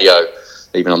 on radio,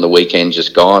 even on the weekend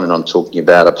just gone, and I'm talking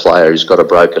about a player who's got a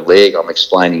broken leg, I'm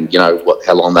explaining,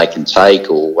 how long they can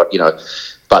take or what.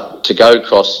 But to go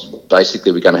across,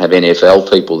 basically we're going to have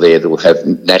NFL people there that will have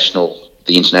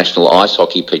the international ice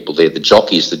hockey people there, the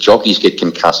jockeys get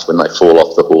concussed when they fall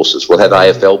off the horses. We'll have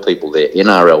AFL people there,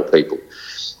 NRL people.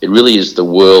 It really is the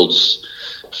world's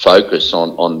focus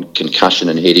on concussion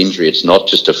and head injury. It's not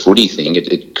just a footy thing.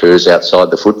 It occurs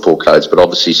outside the football codes, but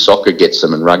obviously soccer gets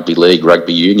them, and rugby league,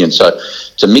 rugby union. So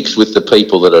to mix with the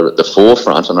people that are at the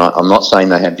forefront, and I'm not saying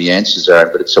they have the answers,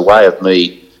 Aaron, but it's a way of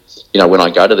me, when I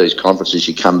go to these conferences,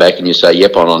 you come back and you say,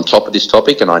 yep, I'm on top of this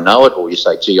topic and I know it, or you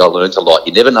say, gee, I learned a lot.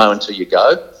 You never know until you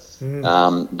go.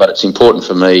 But it's important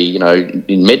for me,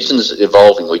 in medicine's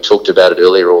evolving. We talked about it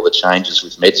earlier, all the changes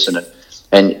with medicine,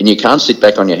 and you can't sit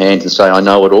back on your hands and say, I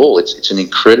know it all. It's an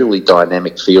incredibly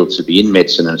dynamic field to be in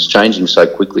medicine, and it's changing so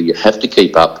quickly. You have to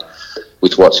keep up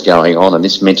with what's going on, and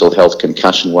this mental health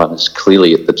concussion one is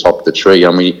clearly at the top of the tree.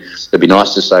 It'd be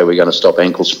nice to say we're going to stop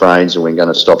ankle sprains and we're going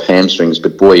to stop hamstrings,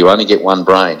 but boy, you only get one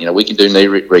brain. We can do knee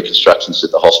reconstructions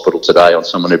at the hospital today on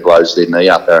someone who blows their knee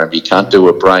up, Aaron, but you can't do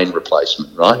a brain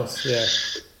replacement, right? Yes,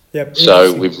 yeah. Yep.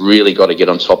 So we've really got to get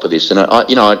on top of this, and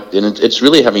it's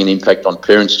really having an impact on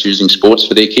parents choosing sports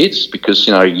for their kids, because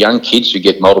young kids who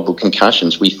get multiple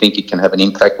concussions, we think it can have an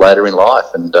impact later in life.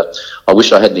 And I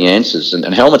wish I had the answers, and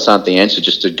helmets aren't the answer.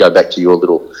 Just to go back to your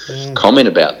little comment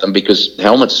about them, because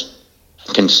helmets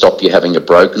can stop you having a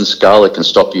broken skull. It can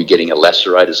stop you getting a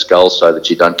lacerated skull so that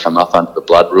you don't come up under the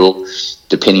blood rule.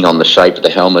 Depending on the shape of the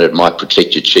helmet, it might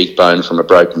protect your cheekbone from a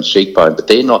broken cheekbone, but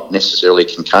they're not necessarily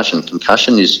concussion.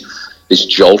 Concussion is this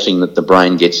jolting that the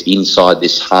brain gets inside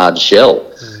this hard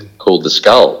shell called the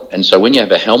skull. And so when you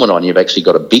have a helmet on, you've actually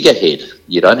got a bigger head.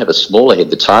 You don't have a smaller head.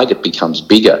 The target becomes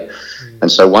bigger. And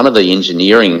so one of the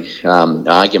engineering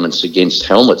arguments against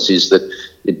helmets is that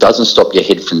it doesn't stop your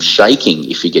head from shaking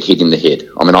if you get hit in the head.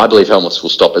 I believe helmets will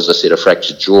stop, as I said, a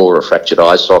fractured jaw or a fractured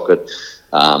eye socket,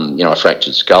 a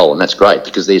fractured skull, and that's great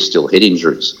because they're still head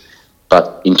injuries.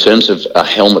 But in terms of a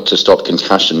helmet to stop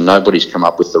concussion, nobody's come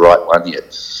up with the right one yet.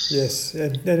 Yes,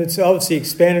 and it's obviously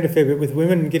expanded a fair bit with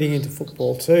women getting into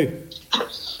football too.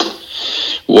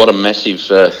 What a massive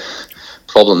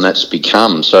problem that's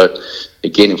become. So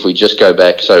again, if we just go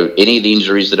back, so any of the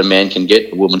injuries that a man can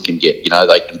get, a woman can get.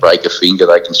 They can break a finger,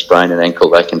 they can sprain an ankle,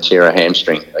 they can tear a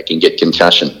hamstring, they can get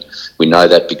concussion. We know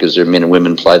that because men and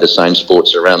women play the same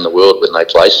sports around the world when they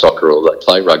play soccer or they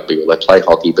play rugby or they play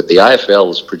hockey. But the AFL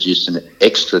has produced an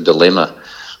extra dilemma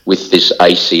with this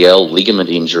ACL ligament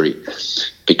injury.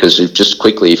 Because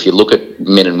if you look at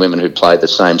men and women who play the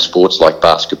same sports like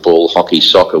basketball, hockey,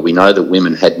 soccer, we know that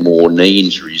women had more knee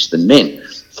injuries than men,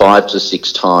 5 to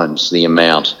 6 times the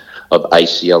amount of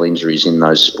ACL injuries in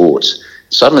those sports.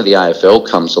 Suddenly the AFL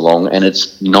comes along and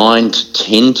it's 9 to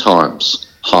 10 times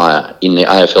higher in the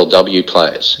AFLW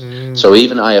players. So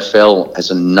even AFL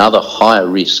has another higher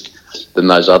risk than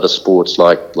those other sports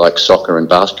like soccer and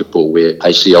basketball, where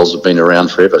ACLs have been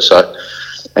around forever.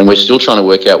 And we're still trying to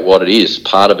work out what it is.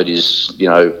 Part of it is,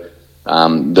 the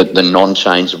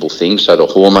non-changeable things. So the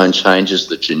hormone changes,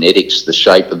 the genetics, the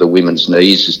shape of the women's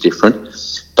knees is different.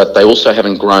 But they also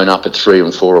haven't grown up at 3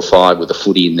 and 4 or 5 with a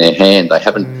footy in their hand.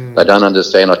 They don't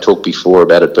understand. I talked before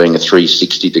about it being a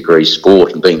 360-degree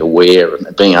sport and being aware and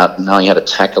knowing how to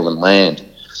tackle and land.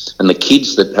 And the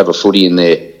kids that have a footy in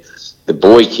the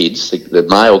boy kids, the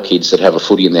male kids that have a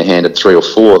footy in their hand at 3 or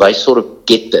 4, they sort of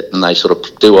get that and they sort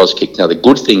of do Auskick. Now, the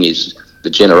good thing is the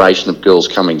generation of girls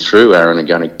coming through, Aaron, are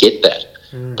going to get that.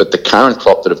 But the current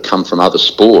crop that have come from other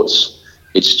sports,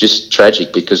 it's just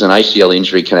tragic, because an ACL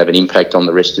injury can have an impact on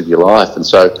the rest of your life. And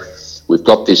so we've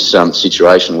got this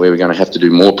situation where we're going to have to do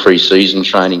more pre-season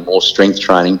training, more strength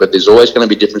training, but there's always going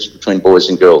to be a difference between boys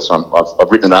and girls.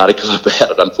 I've written an article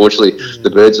about it. Unfortunately, the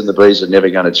birds and the bees are never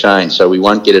going to change, so we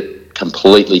won't get it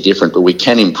completely different, but we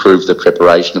can improve the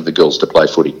preparation of the girls to play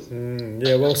footy.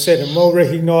 Yeah, well said and well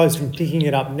recognised from picking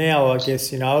it up now, I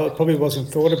guess. It probably wasn't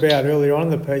thought about earlier on in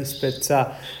the piece, but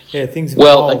things have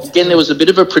evolved. Again, there was a bit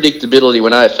of a predictability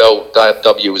when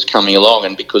AFLW was coming along,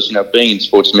 and because, being in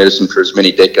sports medicine for as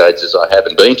many decades as I have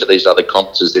and being to these other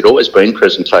conferences, there'd always been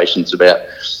presentations about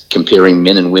comparing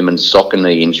men and women's soccer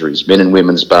knee injuries, men and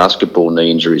women's basketball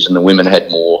knee injuries, and the women had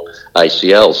more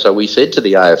ACL. So we said to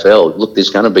the AFL, look, there's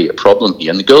going to be a problem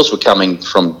here. And the girls were coming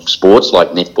from sports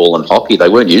like netball and hockey. They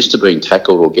weren't used to being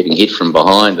tackled or getting hit from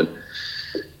behind. And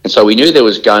so we knew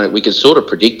we could sort of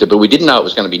predict it, but we didn't know it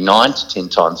was going to be 9 to 10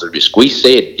 times the risk. We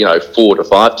said, 4 to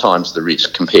 5 times the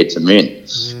risk compared to men.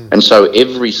 And so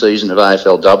every season of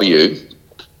AFLW,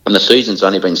 and the season's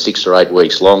only been 6 or 8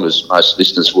 weeks long, as most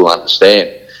listeners will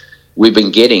understand, we've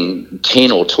been getting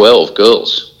 10 or 12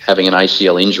 girls having an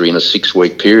ACL injury in a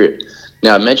 6-week period.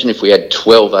 Now, imagine if we had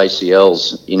 12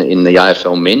 ACLs in the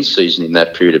AFL men's season in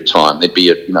that period of time. There'd be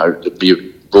a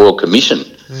Royal Commission.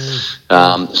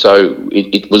 So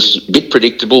it was a bit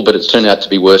predictable, but it's turned out to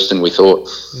be worse than we thought.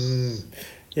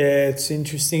 Yeah, it's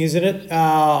interesting, isn't it?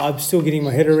 I'm still getting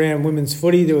my head around women's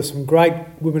footy. There were some great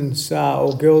women's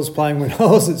or girls playing when I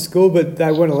was at school, but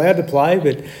they weren't allowed to play.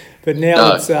 But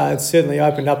now it's certainly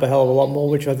opened up a hell of a lot more,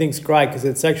 which I think is great, because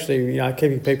it's actually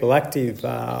keeping people active.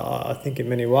 I think in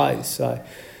many ways. So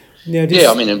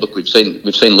look, we've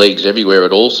seen leagues everywhere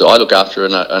at all. So I look after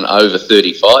an over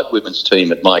 35 women's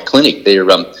team at my clinic. They're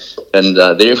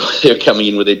coming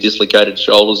in with their dislocated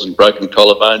shoulders and broken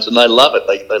collarbones, and they love it.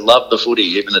 They love the footy,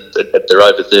 even at their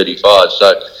over 35.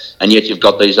 So, and yet you've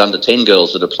got these under 10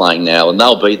 girls that are playing now, and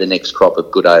they'll be the next crop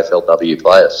of good AFLW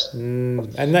players.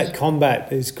 And that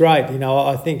combat is great.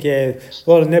 I think a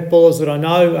lot of netballers that I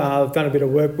know, I've done a bit of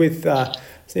work with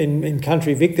in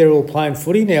Country Vic, they're all playing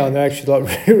footy now, and they're actually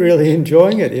really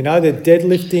enjoying it. They're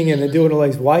deadlifting and they're doing all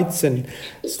these weights and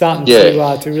starting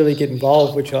to really get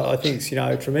involved, which I think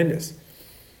is tremendous.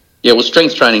 Yeah, well,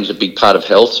 strength training is a big part of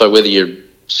health. So whether you're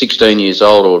 16 years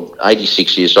old or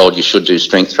 86 years old, you should do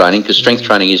strength training, because strength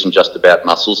training isn't just about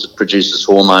muscles. It produces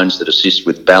hormones that assist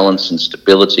with balance and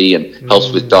stability and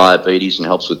helps with diabetes and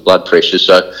helps with blood pressure.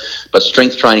 But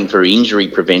strength training for injury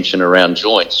prevention around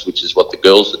joints, which is what the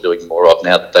girls are doing more of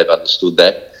now that they've understood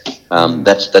that,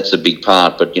 that's a big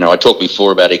part. But, I talked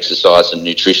before about exercise and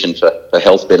nutrition for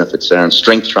health benefits there, and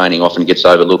strength training often gets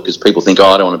overlooked because people think,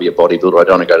 I don't want to be a bodybuilder, I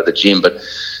don't want to go to the gym. But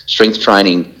strength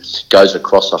training goes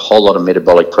across a whole lot of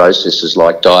metabolic processes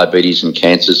like diabetes and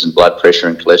cancers and blood pressure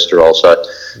and cholesterol.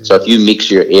 So if you mix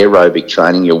your aerobic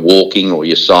training, your walking or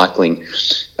your cycling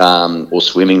or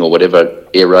swimming or whatever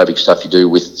aerobic stuff you do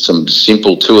with some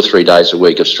simple 2 or 3 days a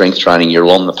week of strength training, you're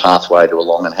on the pathway to a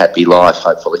long and happy life,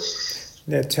 hopefully.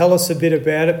 Now, tell us a bit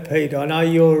about it, Pete. I know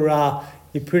you're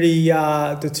pretty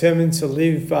determined to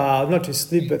live, not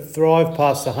just live, but thrive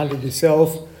past 100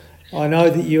 yourself. I know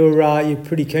that you're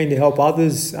pretty keen to help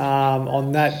others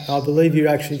on that. I believe you're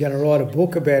actually going to write a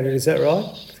book about it. Is that right?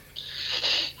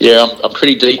 Yeah, I'm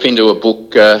pretty deep into a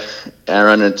book,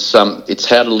 Aaron. It's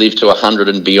how to live to 100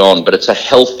 and beyond, but it's a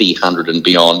healthy 100 and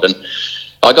beyond. And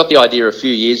I got the idea a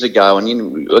few years ago,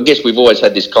 and I guess we've always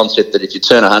had this concept that if you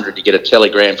turn 100, you get a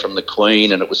telegram from the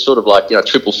Queen, and it was sort of like,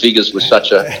 triple figures was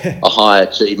such a high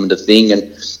achievement, a thing,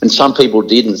 and some people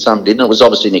did and some didn't. It was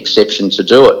obviously an exception to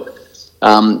do it.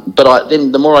 But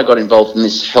then the more I got involved in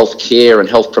this health care and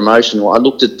health promotion, I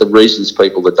looked at the reasons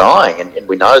people are dying, and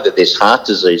we know that there's heart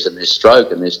disease and there's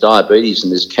stroke and there's diabetes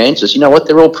and there's cancers. You know what?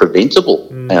 They're all preventable,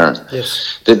 Aaron.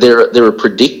 Yes. There are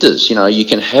predictors. You know, you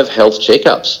can have health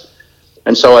checkups.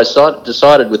 And so I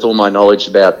decided with all my knowledge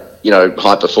about, you know,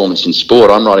 high performance in sport,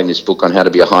 I'm writing this book on how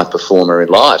to be a high performer in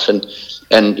life.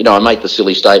 And you know, I make the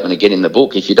silly statement again in the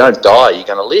book, if you don't die, you're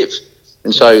going to live.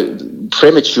 And so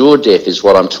premature death is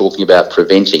what I'm talking about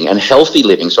preventing, and healthy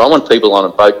living. So I want people on a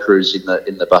boat cruise in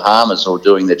the Bahamas or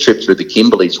doing their trip through the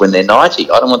Kimberleys when they're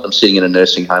 90. I don't want them sitting in a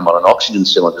nursing home on an oxygen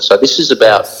cylinder. So this is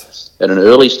about, at an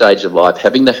early stage of life,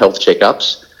 having the health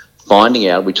checkups, finding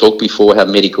out, we talked before how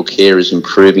medical care is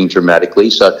improving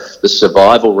dramatically. So the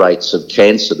survival rates of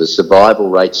cancer, the survival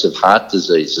rates of heart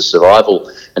disease, the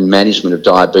survival and management of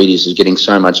diabetes is getting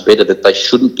so much better that they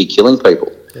shouldn't be killing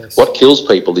people. Yes. What kills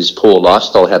people is poor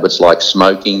lifestyle habits like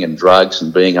smoking and drugs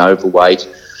and being overweight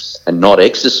and not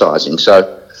exercising.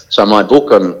 So my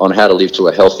book on how to live to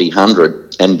a healthy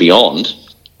 100 and beyond,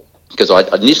 because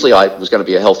initially I was going to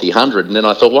be a healthy 100, and then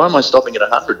I thought, why am I stopping at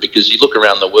 100? Because you look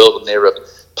around the world and there are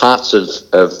parts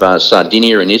of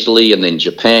Sardinia and Italy and then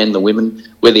Japan, the women,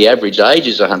 where the average age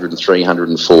is 103,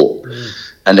 104.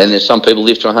 And then there's some people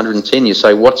live to 110. You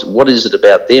say, what is it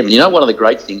about them? You know, one of the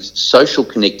great things, social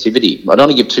connectivity. I don't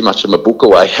want to give too much of my book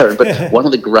away, Aaron, but one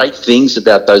of the great things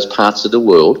about those parts of the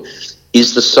world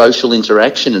is the social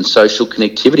interaction and social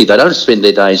connectivity. They don't spend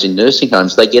their days in nursing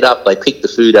homes. They get up, they pick the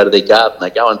food out of their garden, they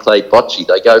go and play bocce,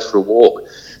 they go for a walk,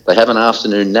 they have an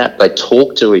afternoon nap, they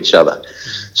talk to each other.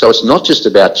 So it's not just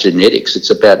about genetics,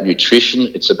 it's about nutrition,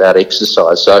 it's about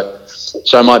exercise.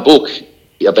 So my book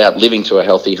about living to a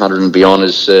healthy 100 and beyond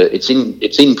is it's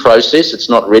in process. It's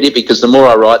not ready, because the more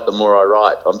I write, the more I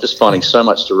write. I'm just finding so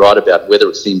much to write about, whether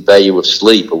it's the value of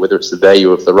sleep or whether it's the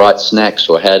value of the right snacks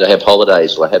or how to have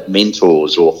holidays or have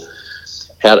mentors or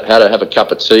how to have a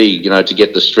cup of tea, you know, to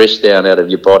get the stress down out of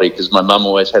your body, because my mum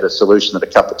always had a solution that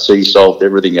a cup of tea solved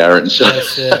everything, Aaron. So,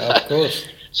 Yes, yeah, of course.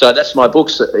 So that's my book.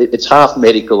 So it's half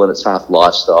medical and it's half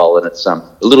lifestyle, and it's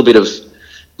a little bit of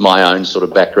my own sort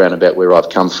of background about where I've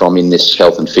come from in this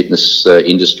health and fitness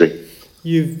industry.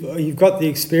 You've got the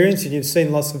experience and you've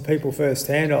seen lots of people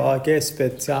firsthand, I guess.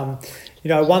 But you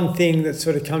know, one thing that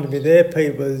sort of come to me there,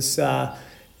 Pete, was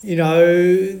you know,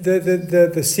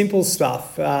 the simple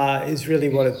stuff is really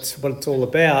what it's all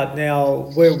about.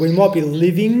 Now we might be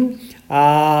living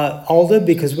older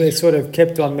because we're sort of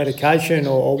kept on medication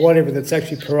or whatever that's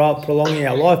actually prolonging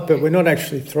our life, but we're not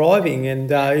actually thriving. And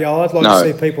you know, I'd like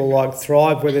to see people like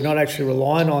thrive where they're not actually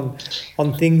relying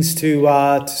on things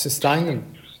to sustain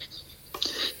them.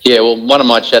 Yeah, well, one of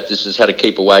my chapters is how to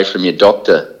keep away from your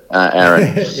doctor,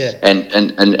 Aaron. Yeah.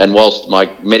 And whilst my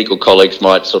medical colleagues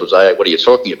might sort of say, hey, what are you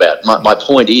talking about? My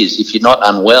point is, if you're not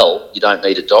unwell, you don't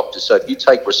need a doctor. So if you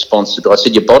take responsibility, I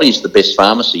said your body is the best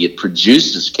pharmacy. It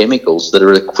produces chemicals that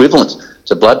are equivalent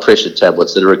to blood pressure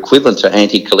tablets, that are equivalent to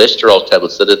anti-cholesterol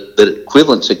tablets, that are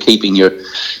equivalent to keeping your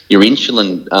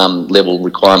insulin level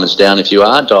requirements down if you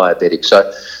are diabetic.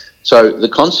 So the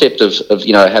concept of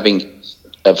you know,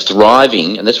 of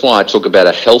thriving, and that's why I talk about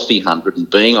a healthy 100 and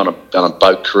being on a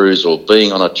boat cruise or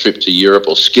being on a trip to Europe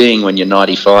or skiing when you're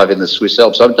 95 in the Swiss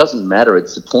Alps. So it doesn't matter.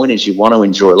 It's the point is you want to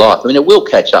enjoy life. I mean, it will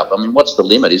catch up. I mean, what's the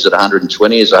limit? Is it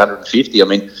 120? Is it 150? I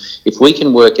mean, if we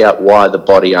can work out why the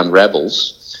body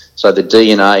unravels, so the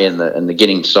DNA and the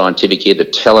getting scientific here, the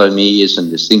telomeres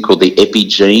and this thing called the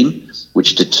epigene,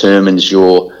 which determines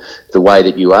the way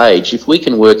that you age, if we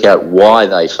can work out why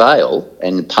they fail,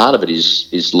 and part of it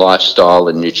is lifestyle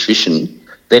and nutrition,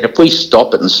 then if we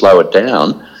stop it and slow it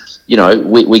down, you know,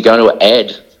 we're going to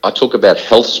add, I talk about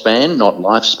health span, not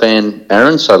lifespan,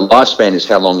 Aaron. So lifespan is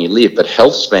how long you live, but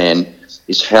health span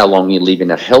is how long you live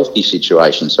in a healthy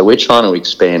situation. So we're trying to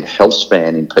expand health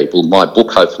span in people. My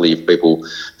book, hopefully, if people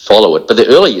follow it. But the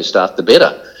earlier you start, the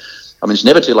better. I mean, it's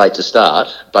never too late to start,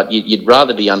 but you'd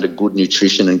rather be under good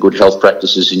nutrition and good health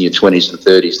practices in your 20s and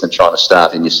 30s than trying to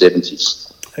start in your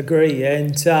 70s. Agree.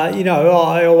 And, you know,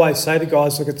 I always say to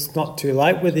guys, look, it's not too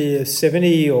late whether you're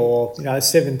 70 or, you know,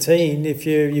 17. If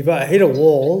you've hit a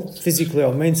wall physically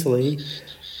or mentally,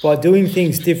 by doing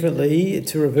things differently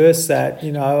to reverse that,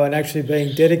 you know, and actually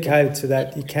being dedicated to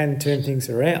that, you can turn things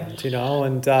around, you know.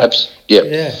 And I've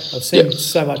seen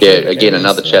so much. Yeah, again,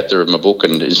 another chapter of my book,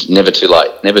 and it's never too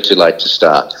late to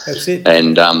start. That's it.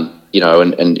 And you know,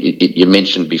 and you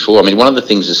mentioned before, I mean, one of the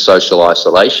things is social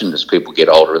isolation as people get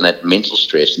older, and that mental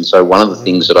stress. And so one of the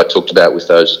things that I talked about with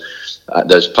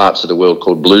those parts of the world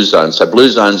called blue zones. So blue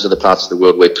zones are the parts of the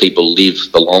world where people live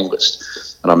the longest.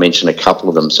 And I mentioned a couple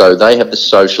of them. So they have the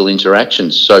social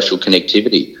interactions, social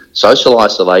connectivity. social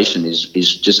isolation is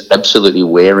just absolutely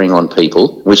wearing on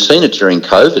people. We've seen it during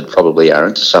COVID probably,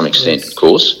 Aaron, to some extent, of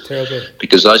course, terrible.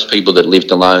 Because those people that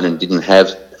lived alone and didn't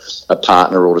have a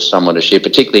partner or to someone to share,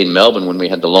 particularly in Melbourne when we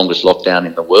had the longest lockdown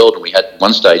in the world, and we had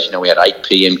one stage, we had 8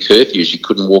 p.m. curfews. You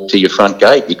couldn't walk to your front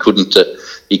gate. You couldn't.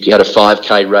 You had a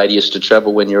 5K radius to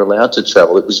travel when you're allowed to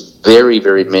travel. It was very,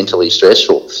 very mentally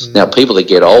stressful. Now, people that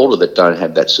get older that don't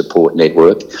have that support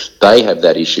network, they have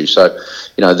that issue. So,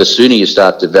 the sooner you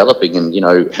start developing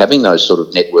and, having those sort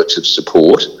of networks of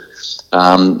support,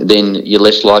 then you're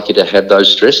less likely to have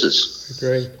those stresses.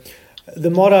 Agree. The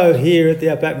motto here at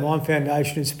the Outback Mind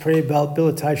Foundation is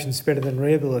rehabilitation is better than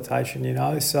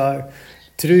rehabilitation, so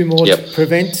to do more to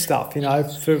prevent stuff,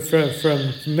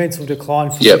 from mental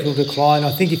decline, physical decline.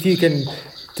 I think if you can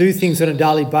do things on a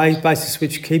daily basis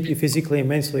which keep you physically and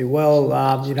mentally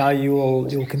well,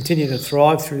 you'll continue to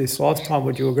thrive through this lifetime.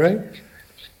 Would you agree?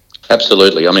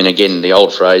 Absolutely. I mean, again, the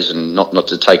old phrase, and not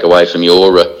to take away from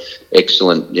your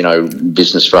excellent,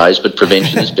 business phrase, but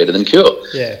prevention is better than cure.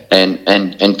 Yeah.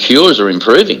 And cures are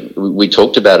improving. We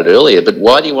talked about it earlier, but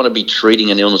why do you want to be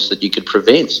treating an illness that you could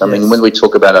prevent? I mean, when we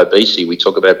talk about obesity, we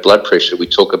talk about blood pressure, we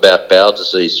talk about bowel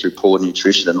disease through poor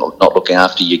nutrition and not looking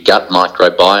after your gut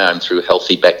microbiome through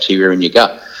healthy bacteria in your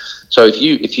gut. So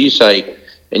if you say,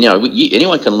 and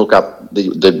anyone can look up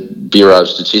the Bureau of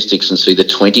Statistics and see the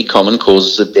 20 common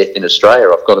causes of death in Australia.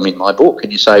 I've got them in my book.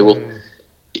 And you say, well,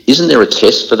 isn't there a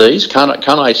test for these? Can't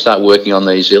I start working on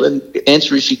these? And the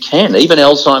answer is you can. Even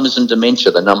Alzheimer's and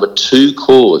dementia, the number 2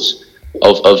 cause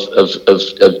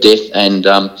of death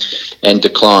and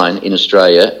decline in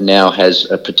Australia, now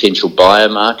has a potential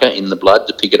biomarker in the blood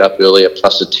to pick it up earlier,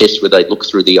 plus a test where they look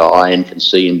through the eye and can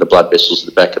see in the blood vessels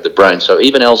at the back of the brain. So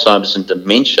even Alzheimer's and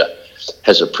dementia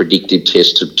has a predictive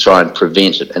test to try and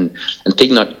prevent it. And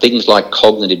things like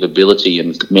cognitive ability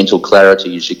and mental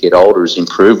clarity as you get older is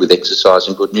improved with exercise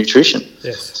and good nutrition.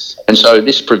 Yes. And so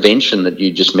this prevention that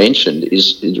you just mentioned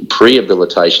is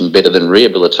prehabilitation better than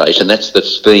rehabilitation. That's the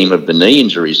theme of the knee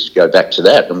injuries, to go back to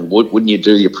that. And wouldn't you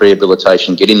do your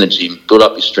prehabilitation, get in the gym, build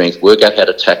up your strength, work out how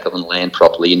to tackle and land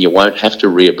properly, and you won't have to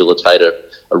rehabilitate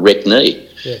a wrecked knee.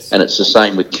 Yes. And it's the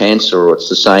same with cancer, or it's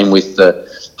the same with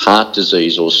heart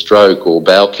disease or stroke or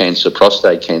bowel cancer,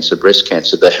 prostate cancer, breast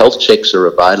cancer. The health checks are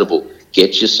available.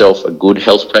 Get yourself a good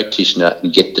health practitioner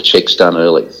and get the checks done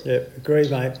early. Yeah, agree,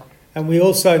 mate. And we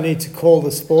also need to call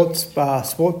the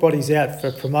sport bodies out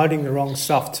for promoting the wrong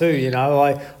stuff too.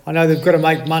 I know they've got to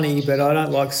make money, but I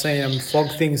don't like seeing them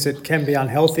flog things that can be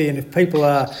unhealthy. And if people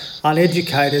are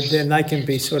uneducated, then they can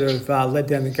be sort of led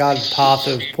down the garden path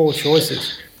of poor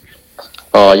choices.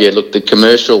 Oh yeah, look, the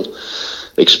commercial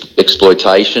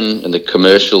exploitation and the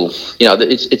commercial,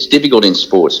 it's difficult in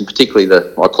sports, and particularly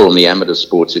I call them the amateur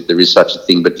sports, if there is such a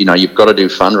thing. But you've got to do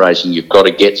fundraising, you've got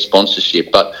to get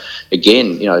sponsorship. But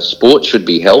again, sport should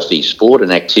be healthy. Sport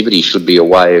and activity should be a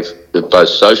way of both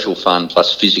social fun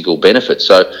plus physical benefit.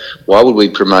 So why would we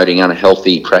be promoting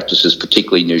unhealthy practices,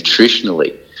 particularly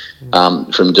nutritionally,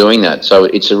 from doing that? So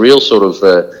it's a real sort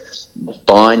of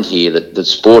bind here that the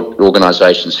sport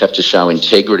organisations have to show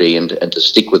integrity and to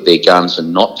stick with their guns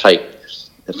and not take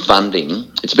funding.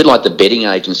 It's a bit like the betting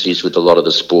agencies with a lot of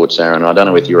the sports, Aaron. I don't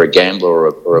know if you're a gambler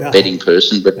or a betting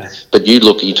person, but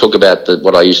you talk about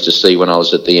what I used to see when I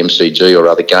was at the MCG or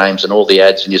other games and all the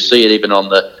ads, and you see it even on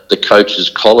the coaches'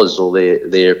 collars or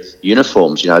their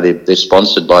uniforms. They're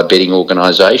sponsored by betting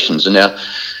organisations. And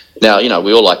now,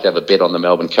 we all like to have a bet on the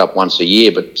Melbourne Cup once a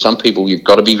year, but some people, you've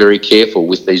got to be very careful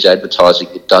with these advertising.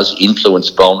 It does influence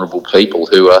vulnerable people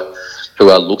who are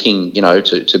looking,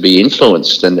 to be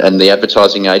influenced. And the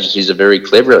advertising agencies are very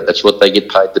clever at it. That's what they get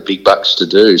paid the big bucks to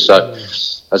do. So,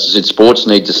 as I said, sports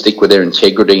need to stick with their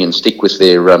integrity and stick with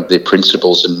their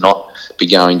principles and not be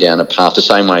going down a path the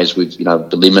same way as we've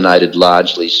eliminated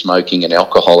largely smoking and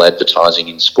alcohol advertising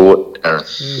in sport, Aaron.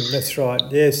 That's right.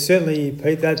 Yeah, certainly,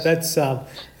 Pete. That's a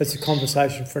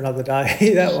conversation for another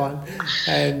day. That one,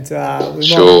 and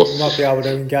we might be able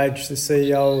to engage the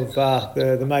CEO of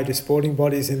the major sporting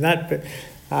bodies in that. But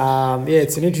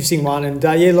it's an interesting one, and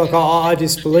I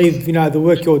just believe the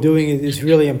work you're doing is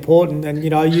really important, and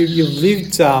you've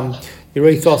lived your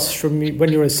ethos from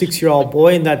when you were a 6-year-old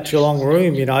boy in that Geelong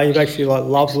room. You've actually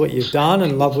loved what you've done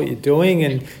and loved what you're doing,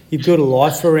 and you've built a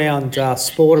life around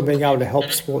sport and being able to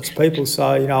help sports people. So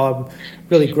I'm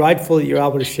really grateful that you're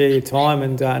able to share your time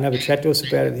and have a chat to us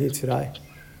about it here today.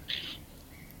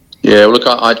 Yeah, look,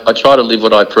 I try to live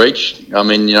what I preach. I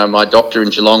mean, my doctor in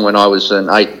Geelong when I was an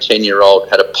 8 and 10-year-old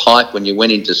had a pipe. When you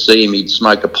went in to see him, he'd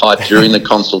smoke a pipe during the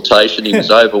consultation. He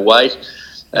was overweight.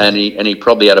 And he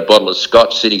probably had a bottle of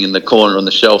scotch sitting in the corner on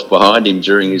the shelf behind him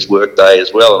during his work day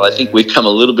as well. And I think we've come a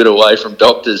little bit away from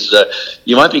doctors.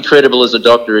 You won't be credible as a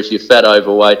doctor if you're fat,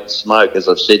 overweight and smoke, as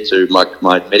I've said to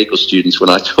my medical students when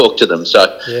I talk to them.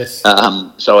 So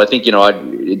so I think,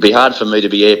 it'd be hard for me to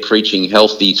be here preaching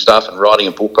healthy stuff and writing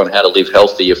a book on how to live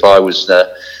healthy if I was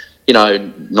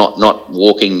not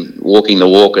walking the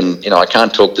walk, and I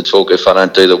can't talk the talk if I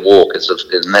don't do the walk.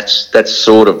 And that's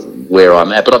sort of where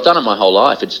I'm at. But I've done it my whole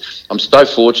life. I'm so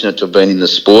fortunate to have been in the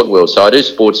sport world. So I do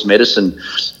sports medicine,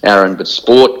 Aaron, but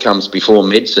sport comes before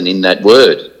medicine in that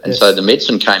word. And so the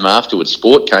medicine came afterwards.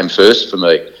 Sport came first for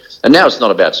me. And now it's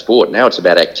not about sport. Now it's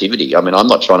about activity. I mean, I'm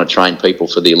not trying to train people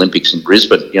for the Olympics in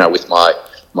Brisbane, with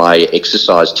my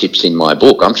exercise tips in my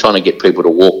book. I'm trying to get people to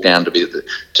walk down to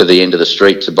the end of the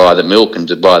street to buy the milk and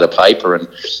to buy the paper and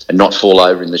not fall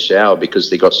over in the shower because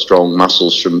they've got strong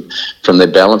muscles from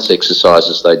their balance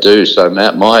exercises they do. So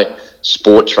my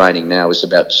sport training now is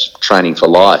about training for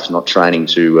life, not training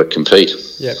to compete.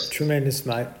 Yeah, tremendous,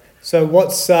 mate. So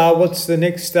what's the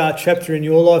next chapter in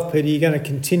your life, Peter? Are you going to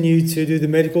continue to do the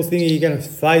medical thing? Are you going to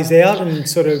phase out and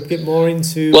sort of get more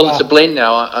into... Well, it's a blend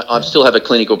now. I still have a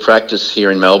clinical practice here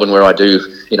in Melbourne where I do,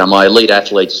 my elite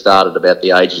athletes start at about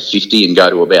the age of 50 and go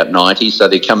to about 90. So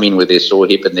they come in with their sore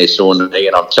hip and their sore knee,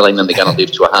 and I'm telling them they're going to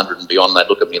live to 100 and beyond. They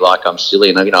look at me like I'm silly.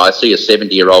 And, I see a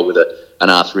 70-year-old with an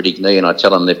arthritic knee, and I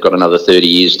tell them they've got another 30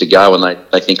 years to go, and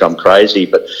they think I'm crazy.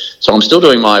 But so I'm still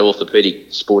doing my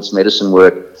orthopaedic sports medicine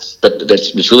work, but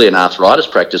it's really an arthritis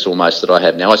practice almost that I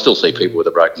have now. I still see people with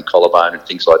a broken collarbone and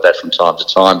things like that from time to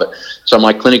time. But so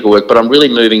my clinical work, but I'm really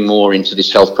moving more into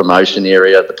this health promotion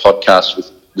area, the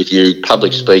podcast with you,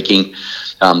 public speaking,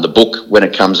 the book when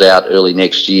it comes out early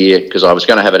next year, because I was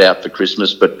going to have it out for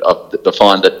Christmas, but I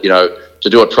find that, to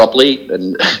do it properly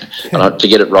and to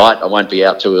get it right, I won't be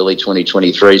out till early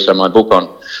 2023. So my book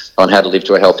on how to live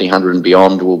to a healthy 100 and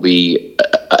beyond will be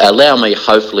allow me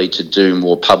hopefully to do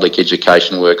more public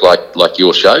education work like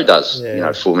your show does,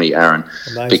 for me, Aaron.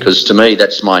 Amazing. Because to me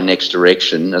that's my next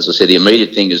direction. As I said, the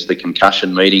immediate thing is the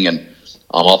concussion meeting, and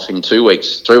I'm off in 3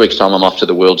 weeks time. I'm off to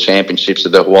the World Championships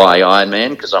of the Hawaii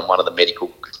Ironman because I'm one of the medical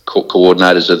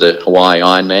coordinators of the Hawaii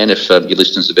Ironman. If your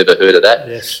listeners have ever heard of that,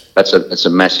 that's a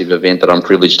massive event that I'm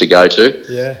privileged to go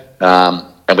to.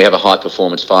 And we have a high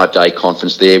performance 5-day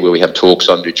conference there where we have talks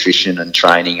on nutrition and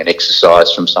training and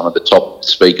exercise from some of the top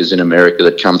speakers in America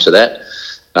that come to that.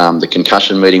 The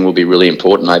concussion meeting will be really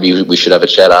important. Maybe we should have a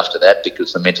chat after that,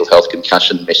 because the mental health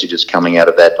concussion messages coming out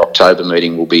of that October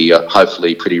meeting will be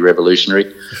hopefully pretty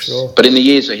revolutionary. For sure. But in the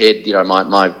years ahead,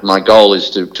 my goal is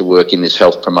to work in this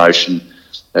health promotion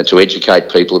and to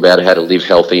educate people about how to live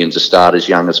healthy and to start as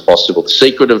young as possible. The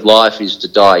secret of life is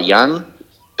to die young,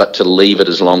 but to leave it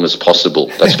as long as possible.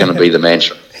 That's going to be the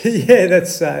mantra. Yeah,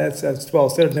 that's well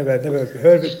said. I've never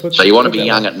heard of it. So you want to be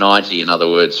young at 90, in other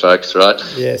words, folks, right?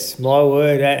 Yes, my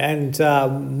word. And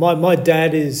my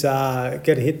dad is going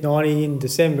to hit 90 in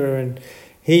December, and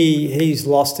he's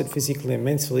lost it physically and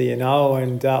mentally,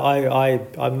 And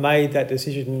I made that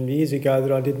decision years ago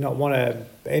that I did not want to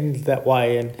end that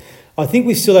way. And I think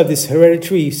we still have this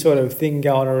hereditary sort of thing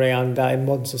going around in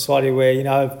modern society where,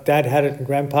 if Dad had it and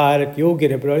Grandpa had it, you'll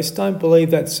get it. But I just don't believe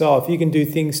that's so. If you can do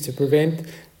things to prevent,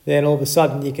 then all of a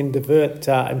sudden you can divert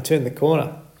and turn the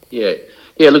corner. Yeah,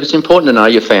 look, it's important to know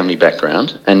your family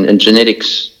background and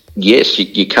genetics. Yes,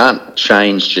 you can't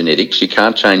change genetics. You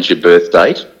can't change your birth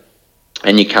date,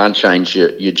 and you can't change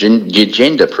your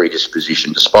gender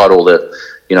predisposition, despite all the...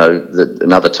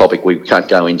 another topic we can't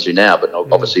go into now, but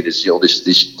obviously there's all this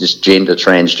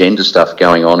transgender stuff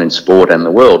going on in sport and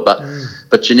the world.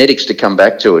 But genetics, to come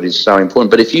back to it, is so important.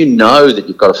 But if you know that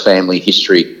you've got a family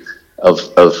history of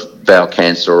bowel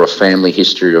cancer, or a family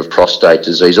history of prostate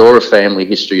disease, or a family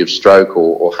history of stroke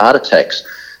or heart attacks,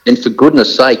 then for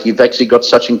goodness sake, you've actually got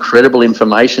such incredible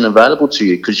information available to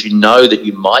you, because you know that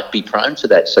you might be prone to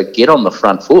that. So get on the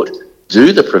front foot.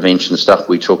 Do the prevention stuff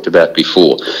we talked about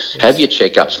before. Yes. Have your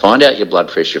checkups, find out your blood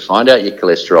pressure, find out your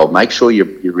cholesterol, make sure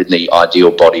you're in the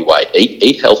ideal body weight.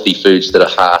 Eat healthy foods that are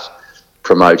heart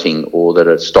promoting or that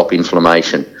are stop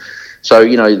inflammation. So,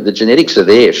 the genetics are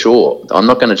there, sure. I'm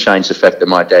not going to change the fact that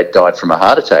my dad died from a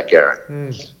heart attack,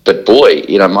 Aaron. But boy,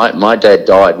 my dad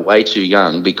died way too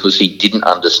young because he didn't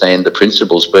understand the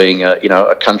principles, being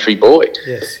a country boy.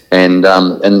 Yes. And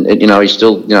he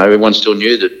still, everyone still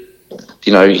knew that,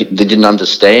 they didn't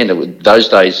understand. Those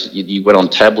days, you went on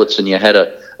tablets and you had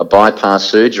a a bypass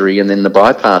surgery, and then the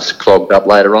bypass clogged up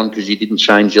later on because you didn't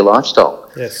change your lifestyle.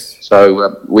 Yes.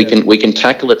 So we can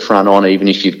tackle it front on, even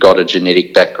if you've got a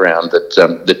genetic background that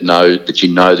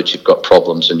you know that you've got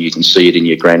problems, and you can see it in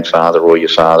your grandfather or your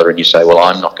father, and you say, well,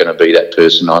 I'm not going to be that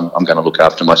person. I'm going to look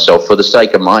after myself for the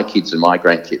sake of my kids and my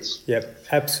grandkids. Yep,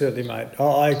 absolutely, mate.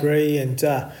 I agree, and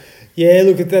yeah,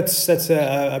 look, that's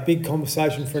a big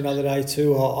conversation for another day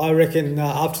too. I reckon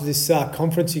after this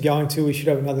conference you're going to, we should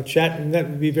have another chat, and that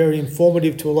would be very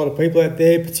informative to a lot of people out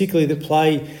there, particularly that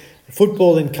play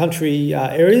football in country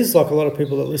areas, like a lot of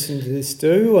people that listen to this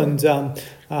do. And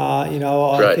I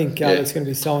think it's going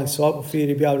to be so insightful for you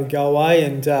to be able to go away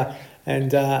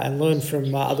and learn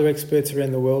from other experts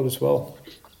around the world as well.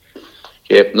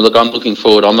 Yeah, look, I'm looking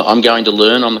forward. I'm going to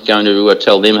learn. I'm going to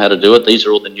tell them how to do it. These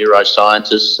are all the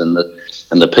neuroscientists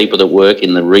and the people that work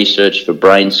in the research for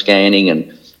brain scanning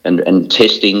and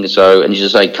testing. So, and you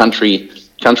just say country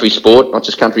sport, not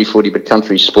just country footy, but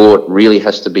country sport really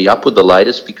has to be up with the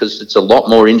latest, because it's a lot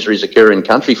more injuries occur in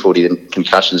country footy than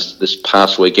concussions this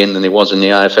past weekend than there was in the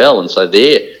AFL. And so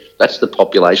that's the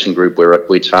population group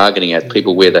we're targeting at,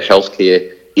 people where the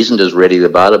healthcare isn't as readily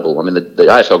available. I mean, the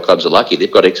AFL clubs are lucky.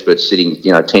 They've got experts sitting,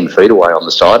 10 feet away on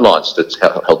the sidelines to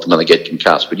help them when they get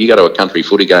concussed. But you go to a country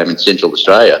footy game in Central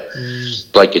Australia,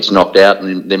 bloke gets knocked out,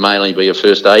 and there may only be a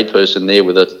first aid person there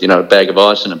with a bag of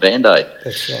ice and a Band-Aid.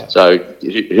 That's right. So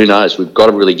who knows? We've got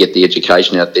to really get the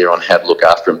education out there on how to look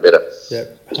after them better.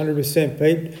 Yep, 100%,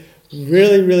 Pete.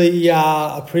 Really, really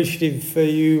appreciative for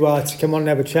you to come on and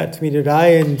have a chat to me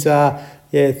today, and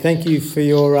thank you for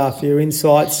your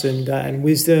insights and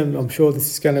wisdom. I'm sure this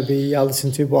is going to be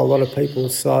listened to by a lot of people.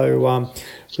 So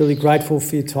really grateful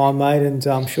for your time, mate, and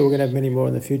I'm sure we're going to have many more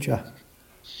in the future.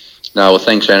 No, well,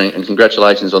 thanks, Aaron, and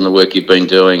congratulations on the work you've been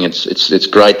doing. It's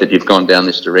great that you've gone down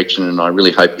this direction, and I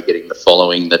really hope you're getting the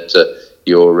following that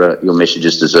your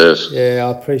messages deserve.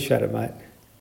 Yeah, I appreciate it, mate.